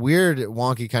Bay, weird,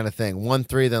 wonky kind of thing.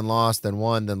 1-3, then lost, then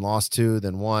won, then lost 2,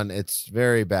 then won. It's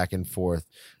very back and forth.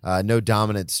 No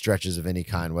dominant stretches of any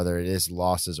kind, whether it is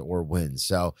losses or wins.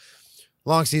 So,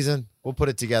 long season. We'll put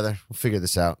it together. We'll figure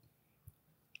this out.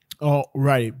 All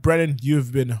right. Brennan,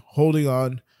 you've been holding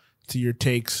on to your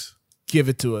takes. Give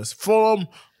it to us. Fulham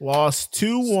lost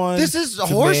 2-1. This is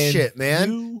horseshit,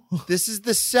 man. This is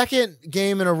the second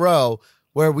game in a row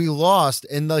where we lost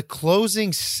in the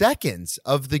closing seconds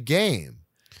of the game.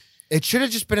 It should have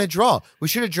just been a draw. We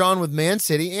should have drawn with Man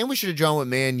City and we should have drawn with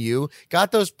Man U,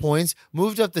 got those points,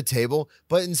 moved up the table,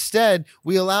 but instead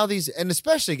we allow these, and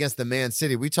especially against the Man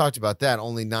City, we talked about that,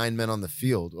 only 9 men on the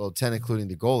field, well, 10 including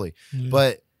the goalie.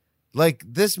 But like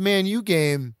this Man U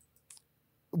game,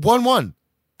 1-1,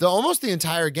 almost the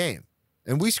entire game,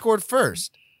 and we scored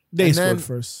first. They scored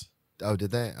first. Oh,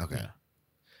 did they? Okay. Yeah.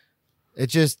 It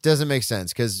just doesn't make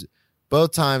sense because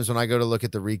both times when I go to look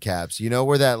at the recaps, you know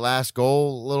where that last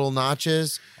goal little notch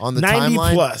is on the 90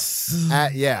 timeline? Plus.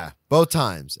 Yeah, both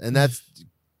times. And that's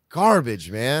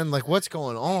garbage, man. Like, what's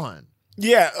going on?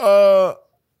 Yeah,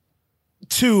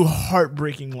 2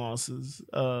 heartbreaking losses.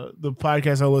 The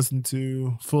podcast I listened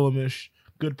to, Fulhamish,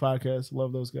 good podcast.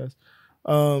 Love those guys.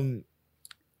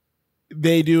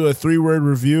 They do a 3-word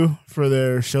review for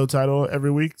their show title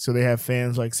every week. So they have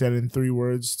fans like send in 3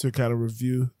 words to kind of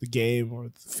review the game or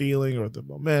the feeling or the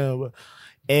momentum.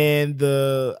 And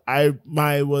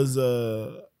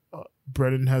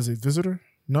Brennan has a visitor.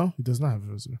 No, he does not have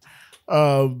a visitor.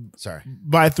 Sorry.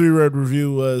 My 3-word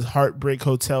review was Heartbreak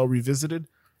Hotel Revisited.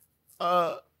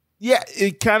 Yeah,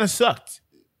 it kind of sucked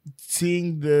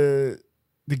seeing the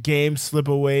game slip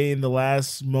away in the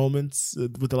last moments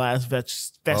with the last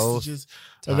vestiges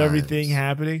of everything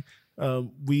happening.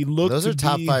 We look. Those are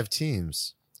top 5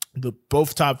 teams.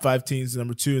 Both top 5 teams, the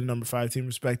number 2 and number 5 team,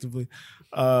 respectively.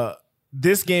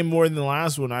 This game more than the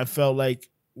last one, I felt like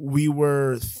we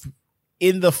were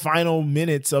in the final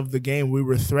minutes of the game. We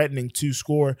were threatening to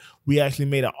score. We actually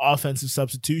made an offensive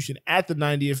substitution at the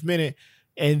 90th minute,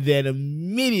 and then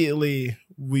immediately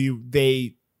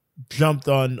they jumped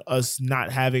on us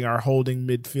not having our holding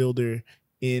midfielder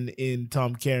in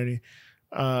Tom Kearney,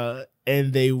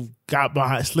 and they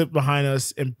slipped behind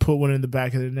us and put one in the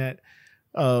back of the net,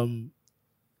 and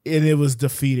it was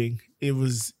defeating. It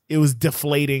was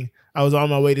deflating. I was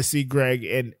on my way to see Greg,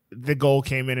 and the goal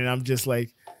came in, and I'm just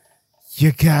like,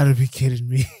 you gotta be kidding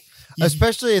me.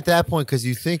 Especially at that point, because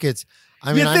you think it's.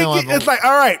 I mean, it's like,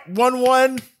 all right,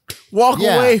 1-1. Walk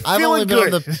away feeling I've only been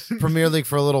good. on the Premier League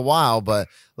for a little while, but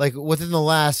like within the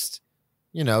last,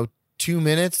 2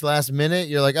 minutes, last minute,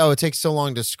 you're like, oh, it takes so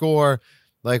long to score.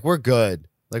 Like, we're good.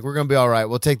 Like, we're gonna be all right.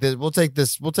 We'll take this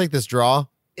draw.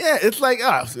 Yeah, it's like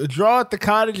a draw at the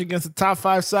Cottage against a top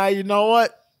 5 side. You know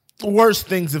what? Worst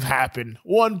things have happened.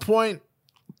 1 point,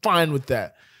 fine with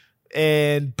that.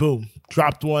 And boom,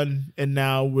 dropped one, and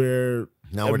now we're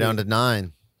down to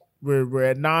 9. We're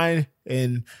at 9,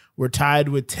 and we're tied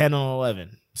with 10 on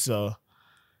 11. So,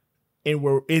 and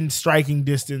we're in striking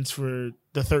distance for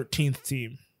the 13th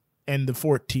team and the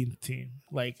 14th team.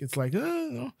 Like, it's like,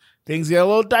 things get a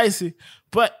little dicey.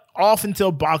 But off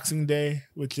until Boxing Day,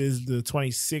 which is the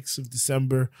 26th of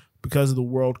December, because of the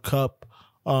World Cup.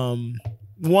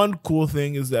 One cool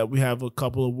thing is that we have a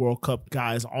couple of World Cup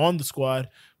guys on the squad,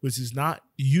 which is not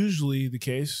usually the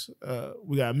case.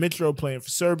 We got Mitro playing for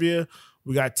Serbia.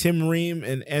 We got Tim Ream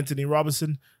and Anthony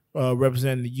Robinson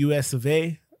representing the U.S. of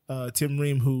A. Tim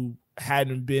Ream, who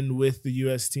hadn't been with the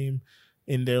U.S. team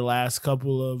in their last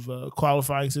couple of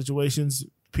qualifying situations.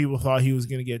 People thought he was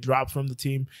going to get dropped from the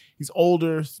team. He's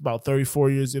older, about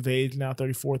 34 years of age now,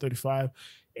 34, 35.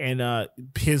 And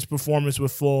his performance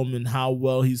with Fulham and how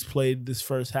well he's played this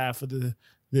first half of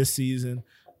this season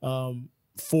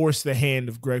forced the hand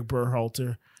of Greg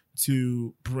Berhalter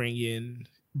to bring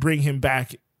him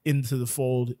back into the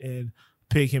fold and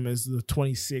pick him as the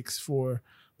 26 for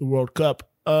the World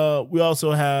Cup. We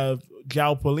also have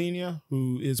João Palhinha,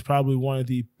 who is probably one of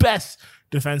the best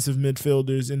defensive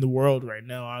midfielders in the world right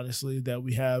now, honestly, that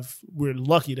we're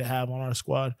lucky to have on our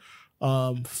squad.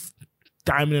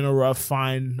 Diamond in a rough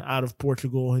find out of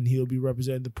Portugal, and he'll be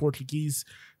representing the Portuguese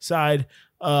side.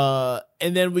 And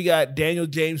then we got Daniel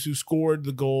James, who scored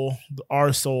the goal,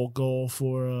 our sole goal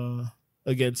for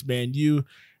against Man U,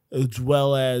 as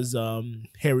well as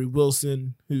Harry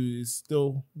Wilson, who is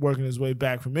still working his way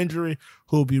back from injury,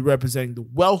 who will be representing the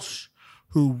Welsh,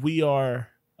 who we are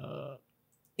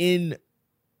in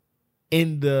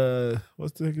the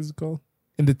what the heck is it called?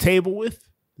 In the table with?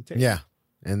 The table. Yeah.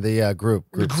 And the group.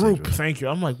 The group, thank you.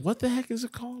 I'm like, what the heck is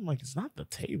it called? I'm like, it's not the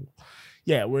table.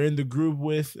 Yeah, we're in the group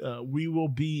with,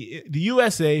 the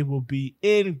USA will be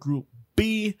in Group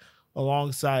B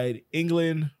alongside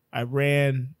England,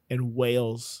 Iran, and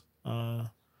Wales. I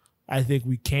think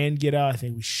we can get out. I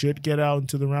think we should get out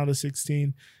into the round of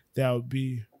 16. That would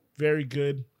be very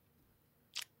good.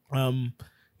 And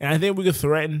I think we could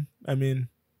threaten, in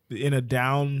a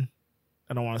down,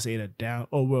 I don't want to say in a down.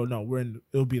 Oh, well, no,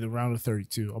 it'll be the round of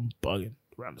 32. I'm bugging.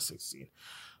 Round of 16.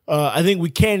 I think we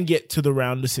can get to the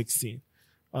round of 16.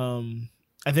 I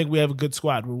think we have a good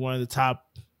squad. We're one of the top,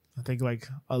 I think, like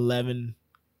 11,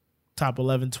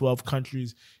 12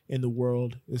 countries in the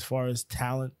world as far as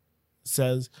talent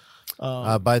says.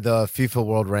 By the FIFA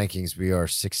World Rankings, we are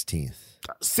 16th.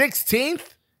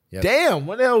 16th? Yep. Damn,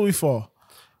 when the hell we fall?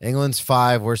 England's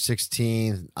 5, we're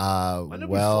 16.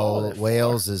 fall?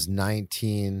 Wales is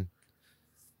 19.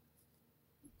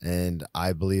 And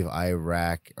I believe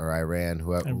Iran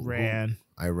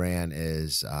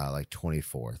is like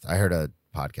 24th. I heard a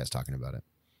podcast talking about it.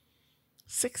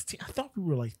 16? I thought we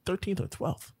were like 13th or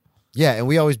 12th. Yeah, and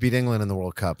we always beat England in the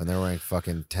World Cup, and they're ranked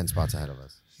fucking 10 spots ahead of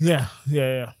us. Yeah.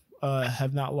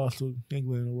 Have not lost to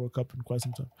England in the World Cup in quite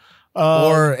some time.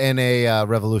 Or in a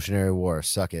Revolutionary War.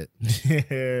 Suck it.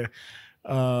 And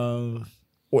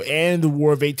the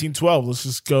War of 1812. Let's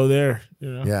just go there.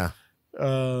 Yeah.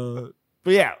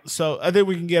 But yeah, so I think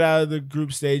we can get out of the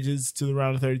group stages to the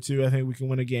round of 32. I think we can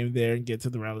win a game there and get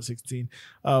to the round of 16.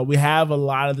 We have a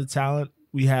lot of the talent.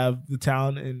 We have the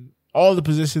talent in all the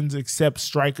positions except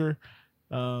striker.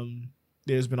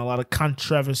 There's been a lot of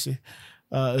controversy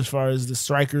as far as the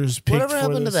strikers picked. Whatever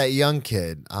happened to that young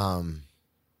kid? A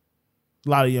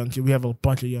lot of young kids. We have a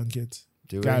bunch of young kids.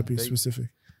 Gotta be specific.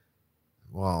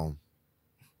 Well,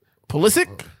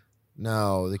 Pulisic?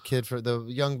 No, the kid for the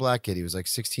young black kid. He was like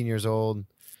 16 years old.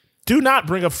 Do not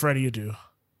bring up Freddie Adu.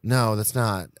 No, that's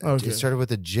not. Okay. It started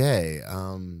with a J.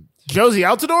 Josie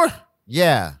Altidore?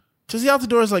 Yeah. Josie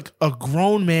Altidore is like a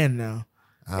grown man now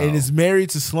and is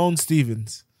married to Sloane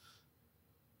Stephens.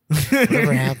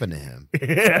 Whatever happened to him?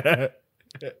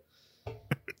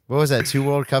 What was that, 2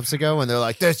 World Cups ago when they're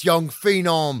like, this young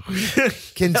phenom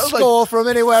can score from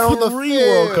anywhere on the field? 3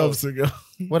 World Cups ago.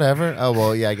 Whatever. Oh,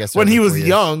 well, yeah, I guess. When he was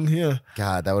young, yeah.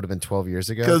 God, that would have been 12 years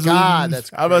ago. God, that's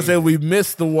crazy. I was about to say, we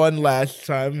missed the one last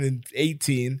time in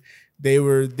 18. They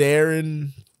were there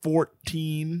in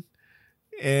 14,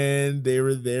 and they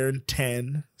were there in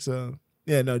 10. So,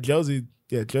 yeah, no, Josie's.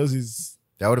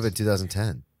 That would have been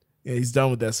 2010. Yeah, he's done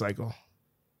with that cycle.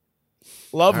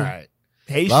 Love him. All right.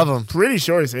 Haitian. Love him. Pretty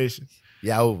sure he's Haitian.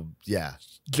 Yeah, yeah.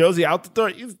 Josie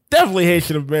Altidore, he's definitely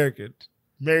Haitian American.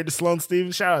 Married to Sloane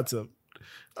Stephens. Shout out to him.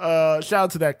 Shout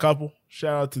out to that couple.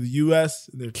 Shout out to the U.S.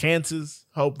 and their chances.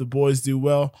 Hope the boys do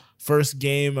well. First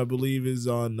game, I believe, is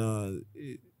on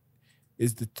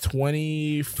is the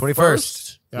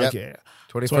 21st. Yep. Okay,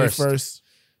 21st.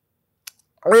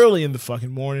 Early in the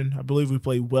fucking morning. I believe we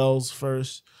play Wells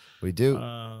first. We do.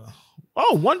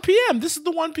 1 p.m. This is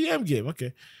the 1 p.m. game.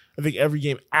 Okay. I think every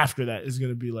game after that is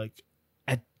going to be like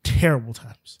at terrible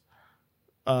times.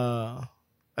 I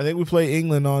think we play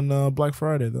England on Black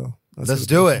Friday, though. Let's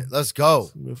do it. Let's go.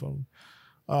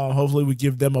 Hopefully we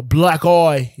give them a black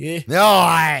eye.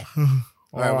 Yeah.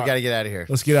 All right, we got to get out of here.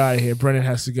 Let's get out of here. Brennan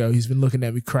has to go. He's been looking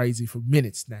at me crazy for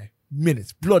minutes now.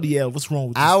 Minutes. Bloody hell. What's wrong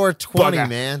with this? Hour 20, bugger?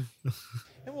 Man.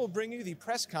 And we'll bring you the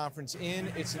press conference in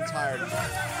its entirety.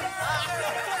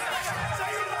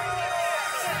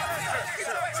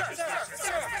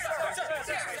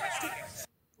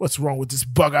 What's wrong with this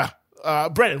bugger?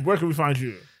 Brennan, where can we find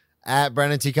you? At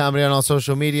Brennan T Comedy on all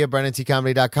social media,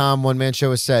 BrennanTComedy.com. One man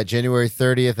show is set January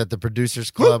 30th at the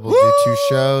Producers Club. We'll do 2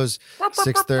 shows,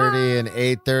 6:30 and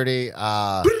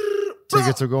 8:30.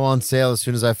 Tickets will go on sale as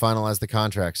soon as I finalize the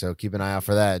contract, so keep an eye out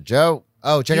for that. Joe,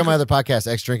 check out my other podcast,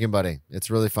 Ex Drinking Buddy. It's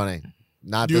really funny.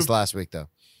 Not this last week though.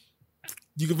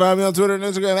 You can find me on Twitter and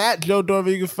Instagram at Joe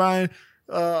Dorval. You can find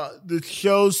the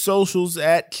show's socials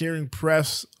at Cheering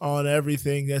Press on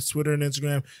everything. That's Twitter and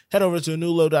Instagram. Head over to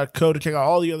newlow.co to check out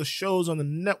all the other shows on the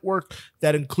network.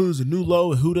 That includes the New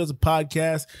Low, Who Does a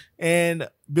Podcast, and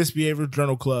Misbehavior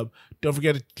Journal Club. Don't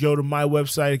forget to go to my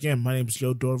website. Again, my name is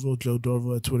Joe Dorval. Joe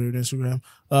Dorval at Twitter and Instagram.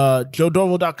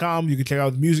 JoeDorval.com. You can check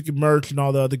out the music and merch and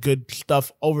all the other good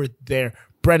stuff over there.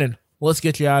 Brennan, let's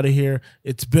get you out of here.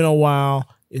 It's been a while.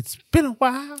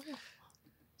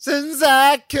 Since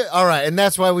all right, and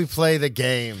that's why we play the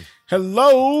game.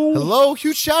 Hello.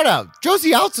 Huge shout out,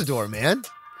 Josie Altador, man.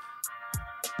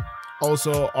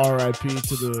 Also, R.I.P.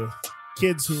 to the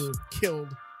kids who were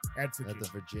killed at the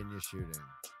Virginia shooting.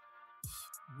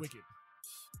 Wicked.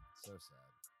 So sad.